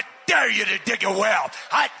 I dare you to dig a well.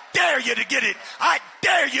 I dare you to get it. I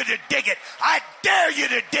dare you to dig it. I dare you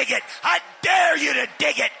to dig it. I dare you to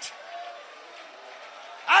dig it.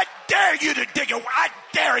 I dare you to dig it. I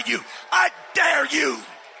dare you. I dare you.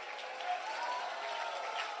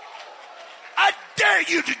 I dare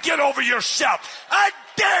you to get over yourself. I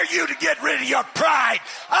dare you to get rid of your pride.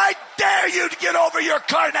 I dare you to get over your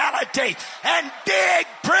carnality and dig,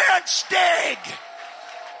 Prince, dig.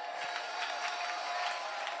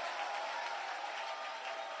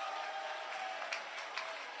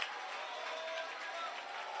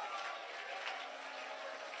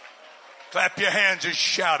 Clap your hands and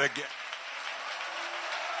shout again.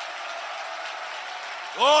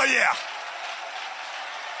 Oh, yeah.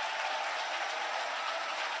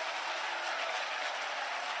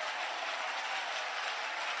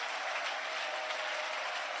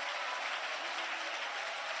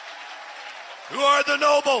 Who are the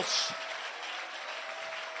nobles?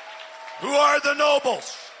 Who are the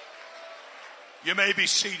nobles? You may be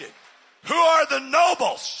seated. Who are the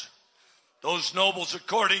nobles? Those nobles,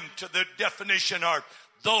 according to the definition, are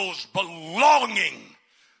those belonging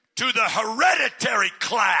to the hereditary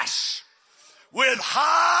class with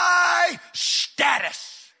high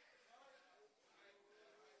status.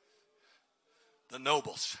 The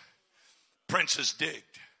nobles. Princes digged.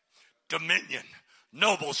 Dominion.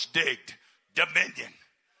 Nobles digged. Dominion.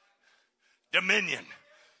 Dominion.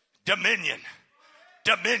 Dominion.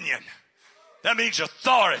 Dominion. That means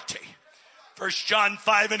authority. 1 John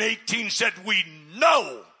 5:18 said, we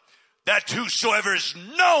know that whosoever is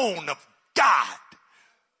known of God,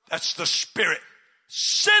 that's the Spirit,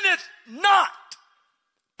 sinneth not,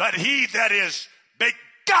 but he that is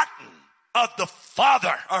begotten of the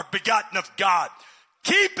Father, or begotten of God,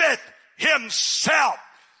 keepeth himself,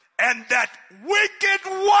 and that wicked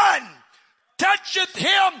one toucheth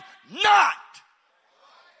him not.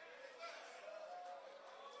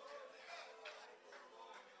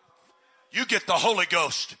 You get the Holy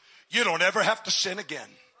Ghost, you don't ever have to sin again.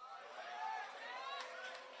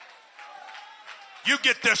 You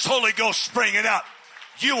get this Holy Ghost springing up,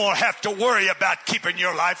 you won't have to worry about keeping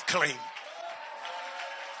your life clean.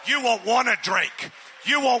 You won't want to drink.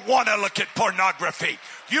 You won't want to look at pornography.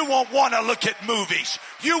 You won't want to look at movies.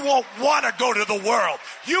 You won't want to go to the world.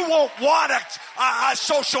 You won't want a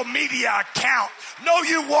social media account. No,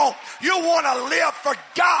 you won't. You want to live for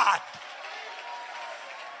God.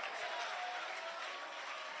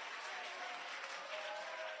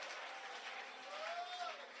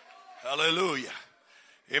 Hallelujah.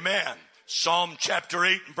 Amen. Psalm chapter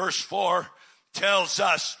 8 and verse 4 tells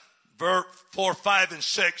us, 4, 5, and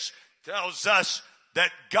 6 tells us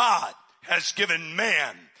that God has given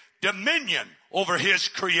man dominion over his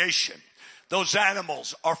creation. Those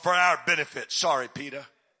animals are for our benefit. Sorry, Peter.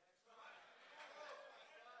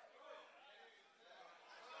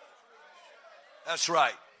 That's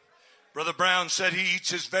right. Brother Brown said he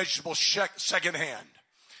eats his vegetables secondhand.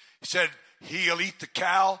 He said he'll eat the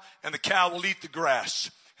cow and the cow will eat the grass.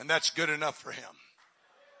 And that's good enough for him.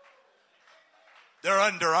 They're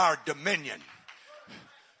under our dominion.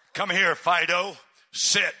 Come here, Fido.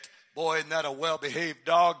 Sit. Boy, isn't that a well-behaved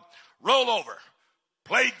dog? Roll over.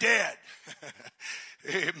 Play dead.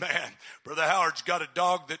 Amen. Brother Howard's got a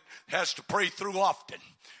dog that has to pray through often.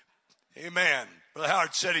 Amen. Brother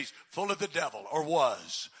Howard said he's full of the devil, or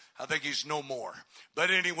was. I think he's no more.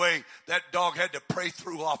 But anyway, that dog had to pray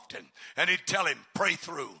through often. And he'd tell him, pray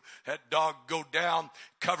through. That dog go down,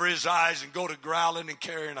 cover his eyes, and go to growling and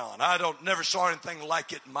carrying on. Never saw anything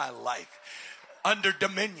like it in my life. Under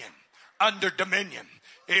dominion. Under dominion.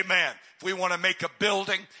 Amen. If we want to make a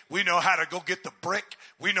building, we know how to go get the brick.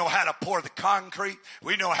 We know how to pour the concrete.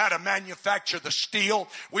 We know how to manufacture the steel.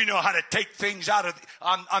 We know how to take things out of...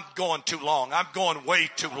 I'm going too long. I'm going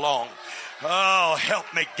way too long. Oh,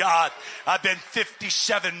 help me, God. I've been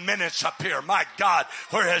 57 minutes up here. My God,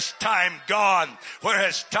 where has time gone? Where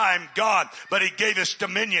has time gone? But he gave us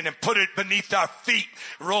dominion and put it beneath our feet.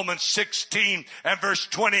 Romans 16 and verse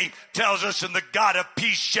 20 tells us, and the God of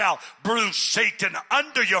peace shall bruise Satan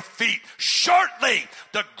under your feet. Shortly,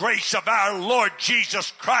 the grace of our Lord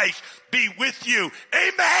Jesus Christ be with you.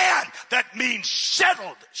 Amen. That means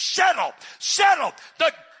settled, settled, settled.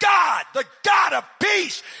 The God of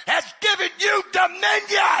peace has given you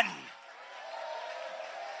dominion.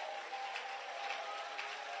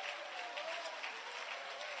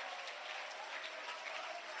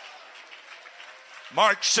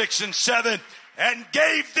 Mark 6 and 7, and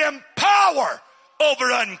gave them power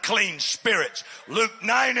over unclean spirits. Luke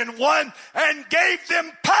 9 and 1, and gave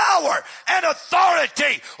them power and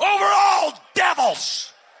authority over all devils.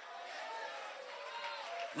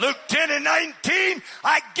 Luke 10 and 19,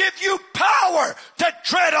 I give you power to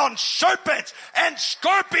tread on serpents and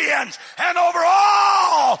scorpions and over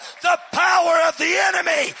all the power of the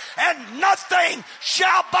enemy, and nothing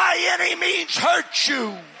shall by any means hurt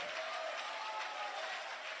you.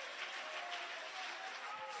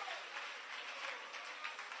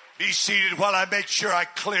 Be seated while I make sure I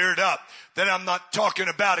clear it up. That I'm not talking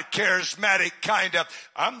about a charismatic kind of,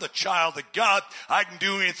 I'm the child of God, I can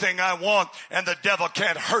do anything I want, and the devil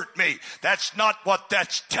can't hurt me. That's not what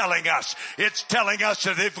that's telling us. It's telling us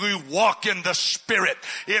that if we walk in the Spirit,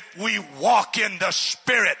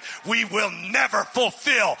 we will never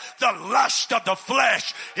fulfill the lust of the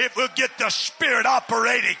flesh. If we'll get the Spirit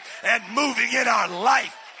operating and moving in our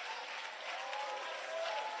life,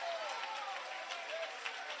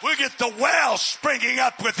 we'll get the well springing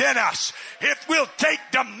up within us. If we'll take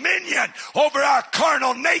dominion over our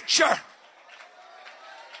carnal nature.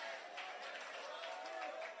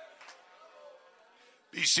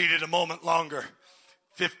 Be seated a moment longer.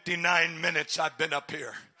 59 minutes I've been up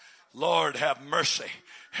here. Lord, have mercy.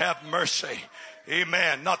 Have mercy.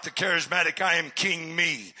 Amen. Not the charismatic, I am king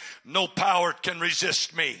me. No power can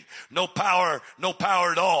resist me. No power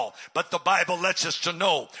at all. But the Bible lets us to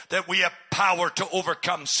know that we have power to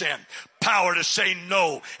overcome sin. Power to say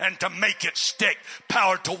no and to make it stick.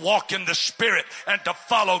 Power to walk in the Spirit and to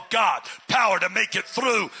follow God. Power to make it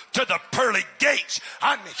through to the pearly gates.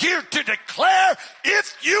 I'm here to declare,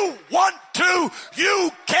 if you want to,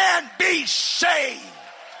 you can be saved.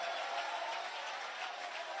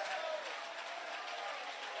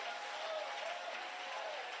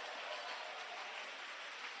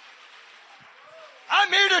 I'm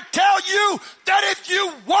here to tell you that if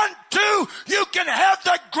you want to, you can have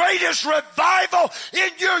the greatest revival in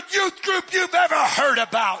your youth group you've ever heard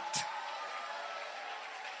about.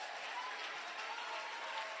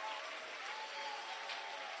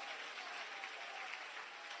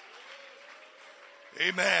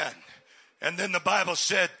 Amen. And then the Bible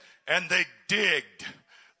said, and they digged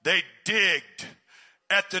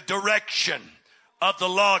at the direction of the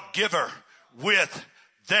lawgiver with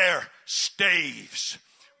their staves.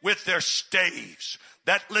 With their staves.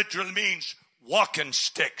 That literally means walking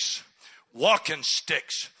sticks,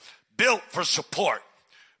 built for support,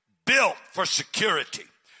 built for security,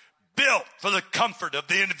 built for the comfort of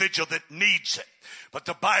the individual that needs it. But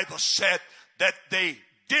the Bible said that they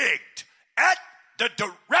digged at the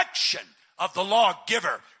direction of the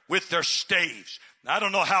lawgiver with their staves. Now, I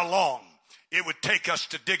don't know how long it would take us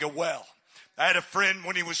to dig a well. I had a friend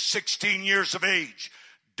when he was 16 years of age,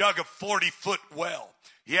 dug a 40-foot well.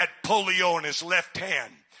 He had polio in his left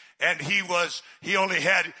hand, and he only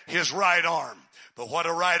had his right arm. But what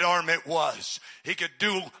a right arm it was. He could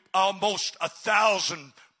do almost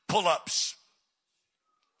 1,000 pull-ups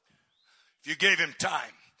if you gave him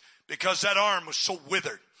time, because that arm was so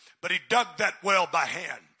withered. But he dug that well by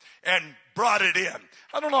hand and brought it in.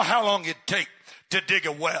 I don't know how long it'd take to dig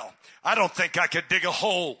a well. I don't think I could dig a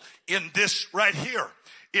hole in this right here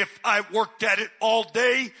if I worked at it all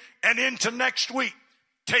day and into next week,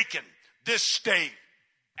 taking this stave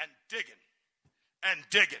and digging and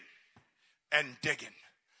digging and digging.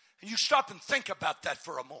 And you stop and think about that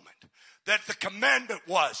for a moment, that the commandment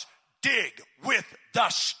was dig with the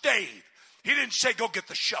stave. He didn't say go get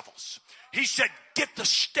the shovels. He said get the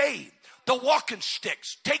stave, the walking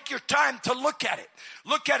sticks. Take your time to look at it.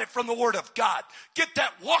 Look at it from the Word of God. Get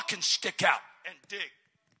that walking stick out and dig,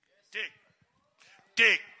 dig,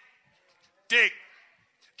 dig, dig.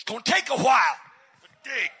 It's going to take a while, but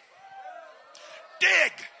dig,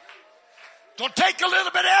 dig. It's going to take a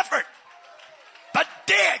little bit of effort, but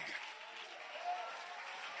dig.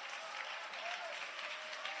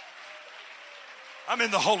 I'm in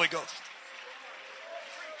the Holy Ghost.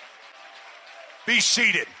 Be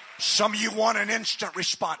seated. Some of you want an instant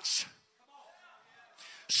response.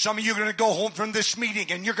 Some of you are going to go home from this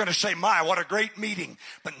meeting and you're going to say, my, what a great meeting.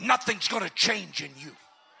 But nothing's going to change in you.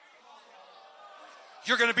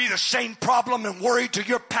 You're going to be the same problem and worry to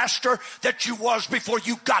your pastor that you was before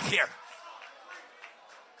you got here.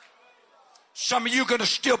 Some of you are going to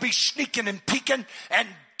still be sneaking and peeking and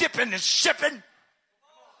dipping and sipping.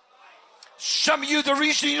 Some of you, the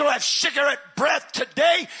reason you don't have cigarette breath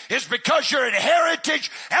today is because you're at Heritage,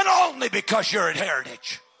 and only because you're at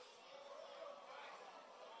Heritage.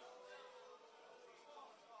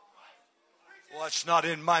 Well, it's not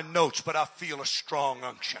in my notes, but I feel a strong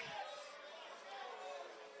unction.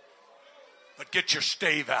 But get your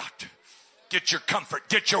stave out. Get your comfort.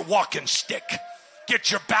 Get your walking stick. Get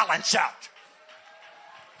your balance out.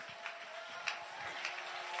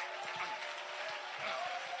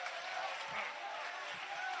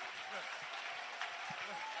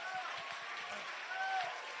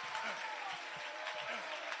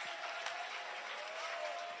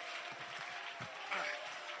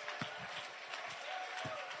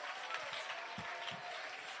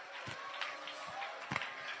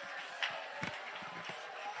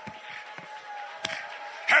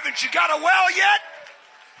 Haven't you got a well yet?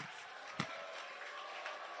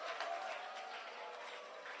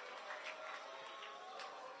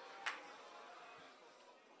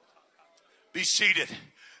 Be seated.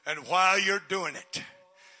 And while you're doing it,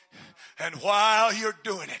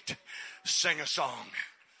 sing a song.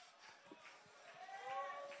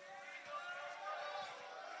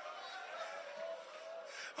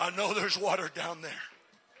 I know there's water down there.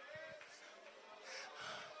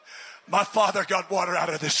 My father got water out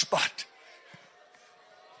of this spot.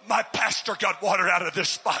 My pastor got water out of this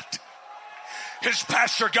spot. His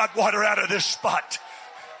pastor got water out of this spot.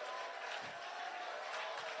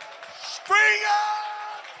 Spring up!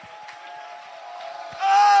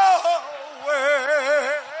 Oh,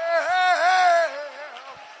 well.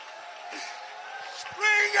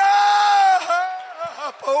 Spring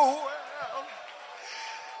up! Oh, well.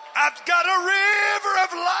 I've got a river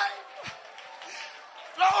of life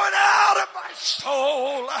flowing out of my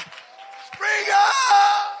soul. Spring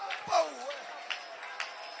up! Oh, well.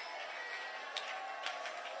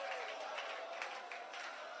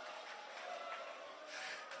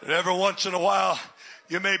 And every once in a while,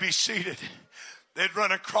 you may be seated. They'd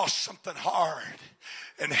run across something hard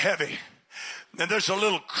and heavy. And there's a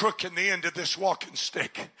little crook in the end of this walking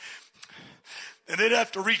stick. And they'd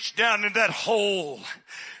have to reach down in that hole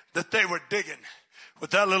that they were digging with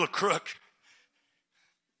that little crook.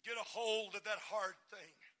 Get a hold of that hard thing.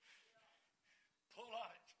 Pull on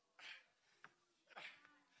it.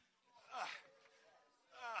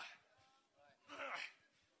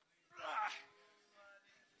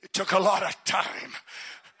 It took a lot of time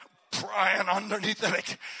prying underneath of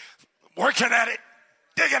it, working at it,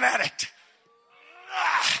 digging at it.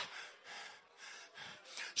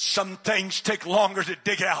 Some things take longer to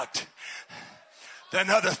dig out than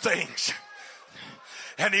other things.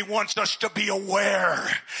 And he wants us to be aware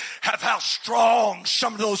of how strong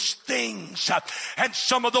some of those things and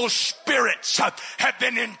some of those spirits have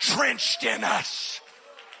been entrenched in us.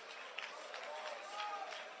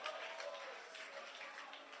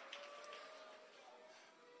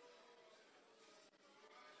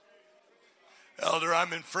 Elder,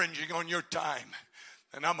 I'm infringing on your time,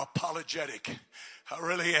 and I'm apologetic. I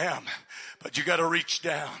really am. But you got to reach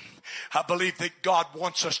down. I believe that God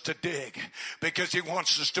wants us to dig because he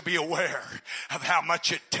wants us to be aware of how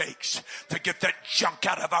much it takes to get that junk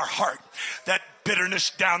out of our heart. That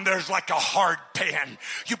bitterness down there is like a hard pan.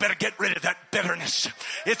 You better get rid of that bitterness.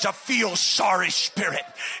 It's a feel sorry spirit.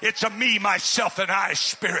 It's a me, myself, and I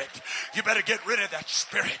spirit. You better get rid of that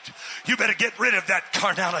spirit. You better get rid of that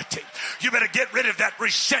carnality. You better get rid of that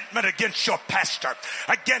resentment against your pastor,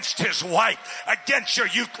 against his wife, against your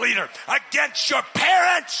youth leader, against your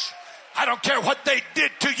parents. I don't care what they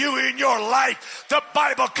did to you in your life. The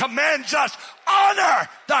Bible commands us, honor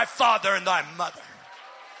thy father and thy mother.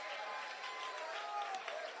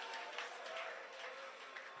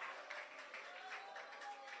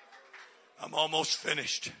 I'm almost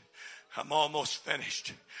finished. I'm almost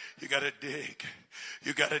finished. You got to dig.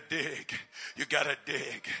 You got to dig. You got to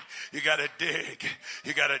dig. You got to dig.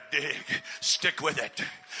 You got to dig. Stick with it.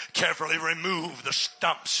 Carefully remove the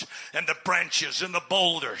stumps and the branches and the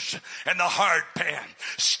boulders and the hard pan.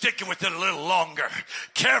 Stick with it a little longer.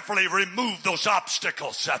 Carefully remove those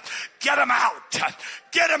obstacles. Get them out.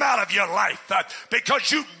 Get them out of your life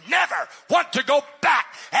because you never want to go back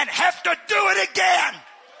and have to do it again.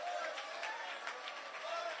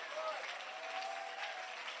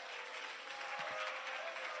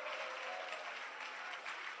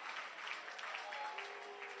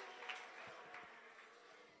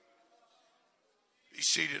 Be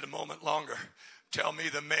seated a moment longer. Tell me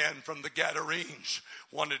the man from the Gadarenes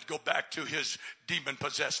wanted to go back to his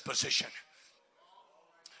demon-possessed position.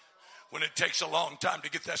 When it takes a long time to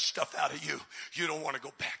get that stuff out of you, you don't want to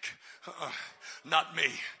go back. Not me.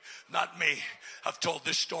 Not me. I've told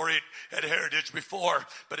this story at Heritage before,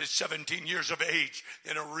 but at 17 years of age,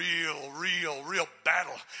 in a real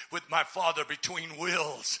battle with my father between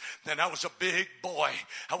wills. And I was a big boy.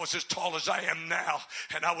 I was as tall as I am now.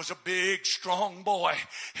 And I was a big, strong boy.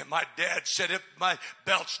 And my dad said, if my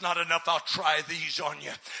belt's not enough, I'll try these on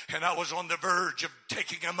you. And I was on the verge of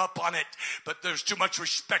taking him up on it. But there's too much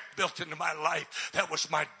respect built into my life. That was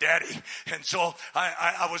my daddy. And so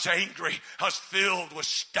I was angry. I was filled with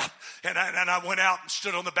stuff. And I went out and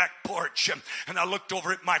stood on the back porch and I looked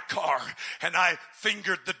over at my car and I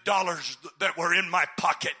fingered the dollars that were in my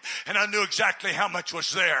pocket and I knew exactly how much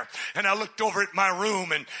was there. And I looked over at my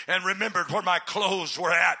room and remembered where my clothes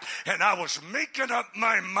were at. And I was making up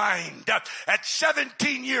my mind at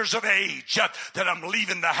 17 years of age that I'm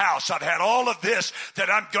leaving the house. I've had all of this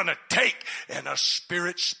that I'm going to take. And a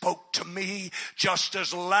spirit spoke to me just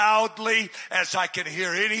as loudly as I can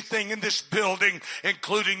hear anything in this building,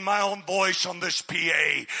 including my own voice on this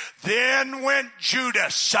PA. Then went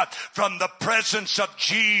Judas from the presence of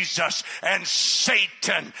Jesus, and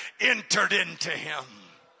Satan entered into him.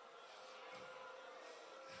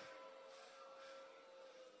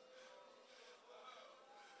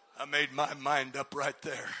 I made my mind up right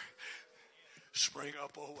there. Spring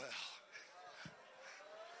up, oh well.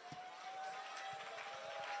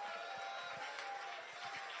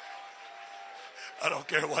 I don't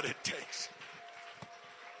care what it takes.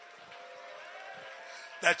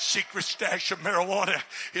 That secret stash of marijuana,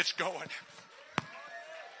 it's going.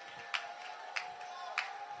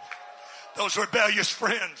 Those rebellious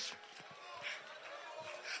friends,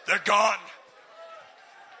 they're gone.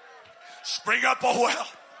 Spring up, oh well.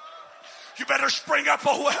 You better spring up,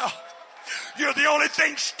 oh well. You're the only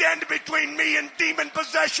thing standing between me and demon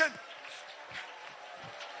possession.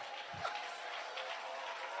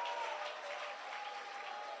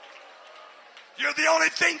 You're the only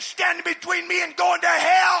thing standing between me and going to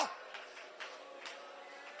hell.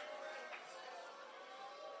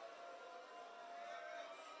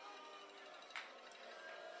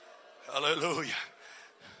 Hallelujah.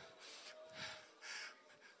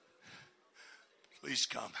 Please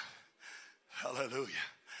come. Hallelujah.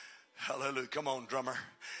 Hallelujah. Come on, drummer.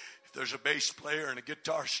 If there's a bass player and a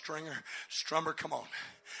guitar strummer, come on.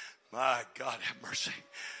 My God, have mercy.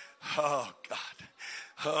 Oh, God.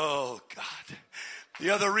 Oh, God.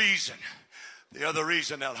 The other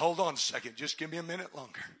reason, now hold on a second. Just give me a minute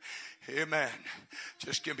longer. Amen.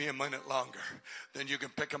 Just give me a minute longer. Then you can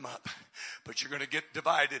pick them up. But you're going to get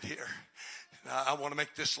divided here. Now, I want to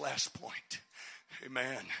make this last point.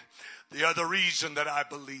 Amen. The other reason that I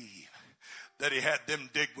believe that he had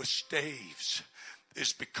them dig with staves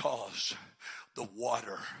is because the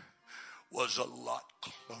water was a lot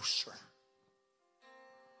closer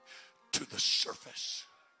to the surface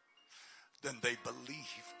than they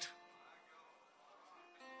believed.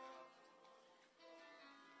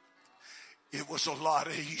 It was a lot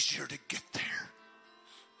easier to get there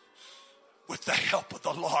with the help of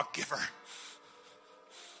the lawgiver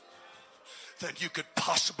than you could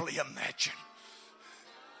possibly imagine.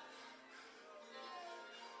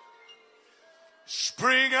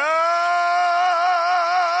 Spring up,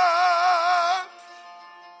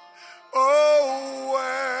 oh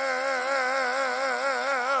well,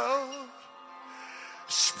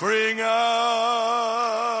 spring up,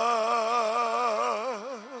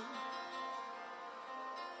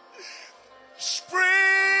 spring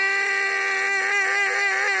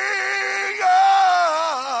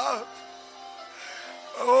up,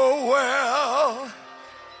 oh well,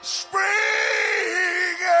 spring up.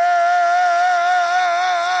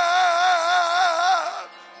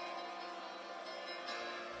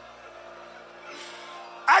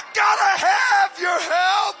 I gotta have your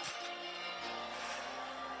help.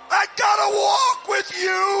 I gotta walk with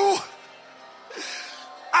you.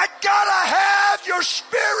 I gotta have your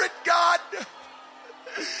spirit, God.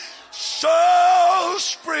 So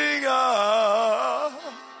spring up.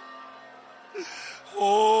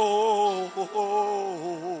 Oh,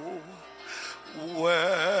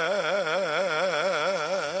 well.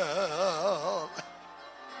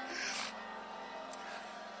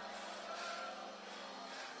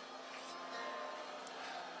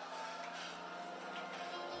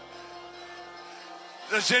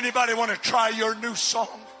 Does anybody want to try your new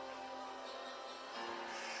song?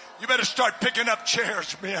 You better start picking up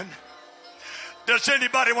chairs, men. Does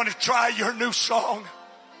anybody want to try your new song?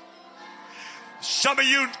 Some of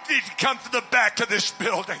you need to come to the back of this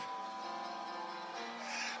building.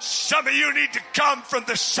 Some of you need to come from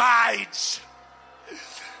the sides.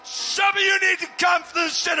 Some of you need to come from the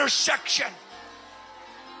center section.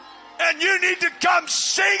 And you need to come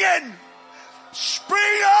singing.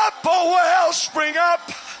 Spring up, oh well, spring up.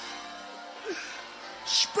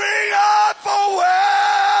 Spring up, oh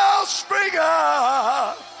well, spring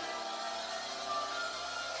up.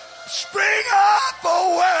 Spring up,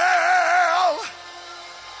 oh well.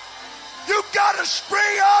 You gotta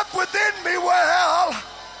spring up within me, well.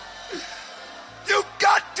 You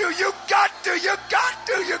got to, you got to, you got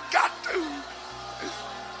to, you got to.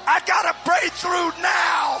 I gotta pray through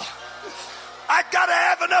now. I gotta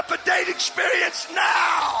have an up-to-date experience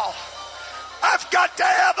now. I've got to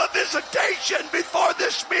have a visitation before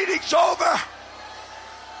this meeting's over.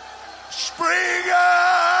 Spring up.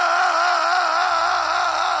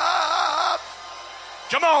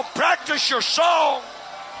 Come on, practice your song.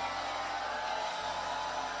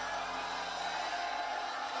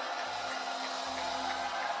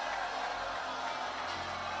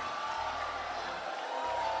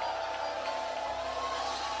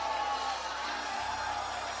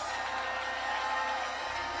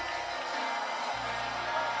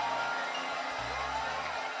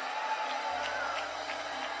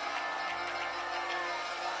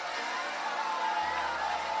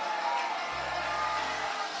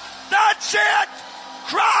 That's it.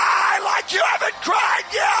 Cry like you haven't cried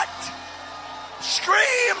yet.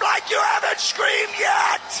 Scream like you haven't screamed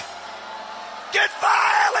yet. Get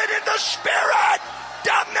violent in the spirit.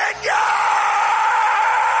 Dominion.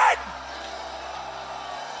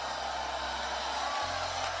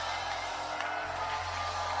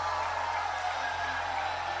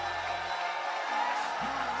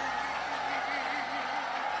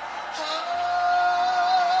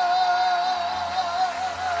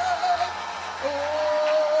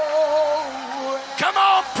 Come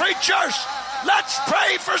on, preachers. Let's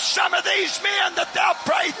pray for some of these men that they'll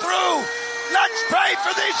pray through. Let's pray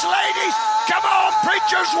for these ladies. Come on,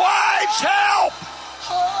 preachers' wives, help.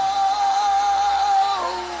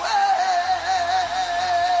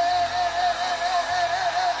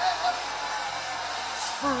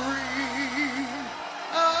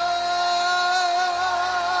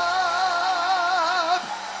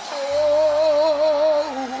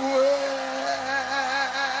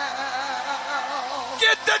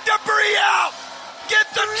 Get the debris out. Get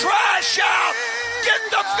the trash out. Get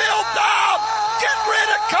the filth out. Get rid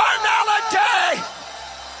of carnality.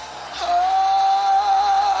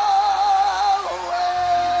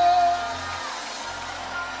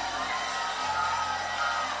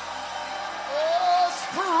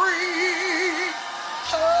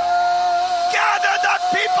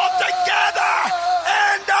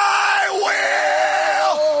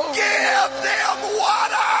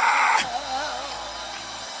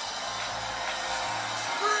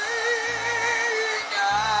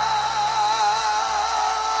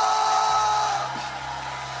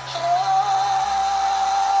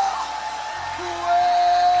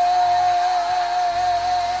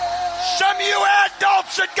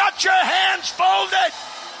 hearts and got your hands folded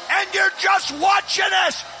and you're just watching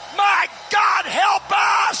us, my God, help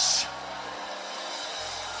us.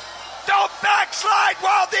 Don't backslide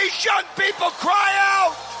while these young people cry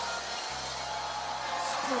out.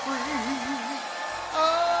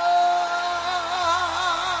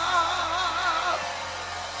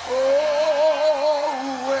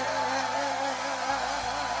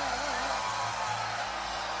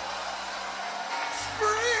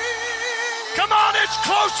 Come on, it's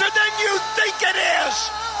closer than you think it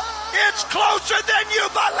is. It's closer than you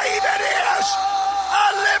believe it is. A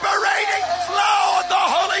liberating flow of the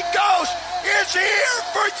Holy Ghost is here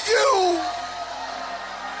for you.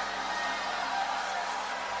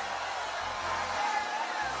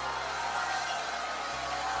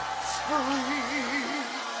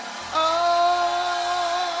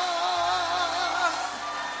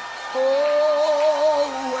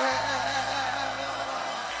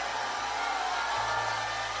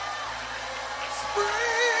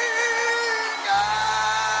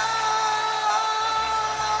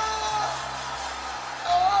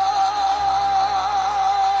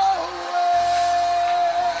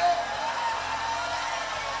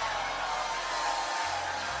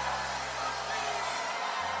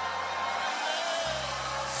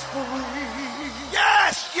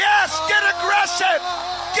 Yes, get aggressive.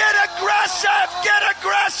 Get aggressive. Get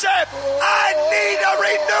aggressive. I need a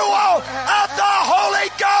renewal of the Holy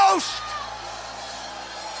Ghost.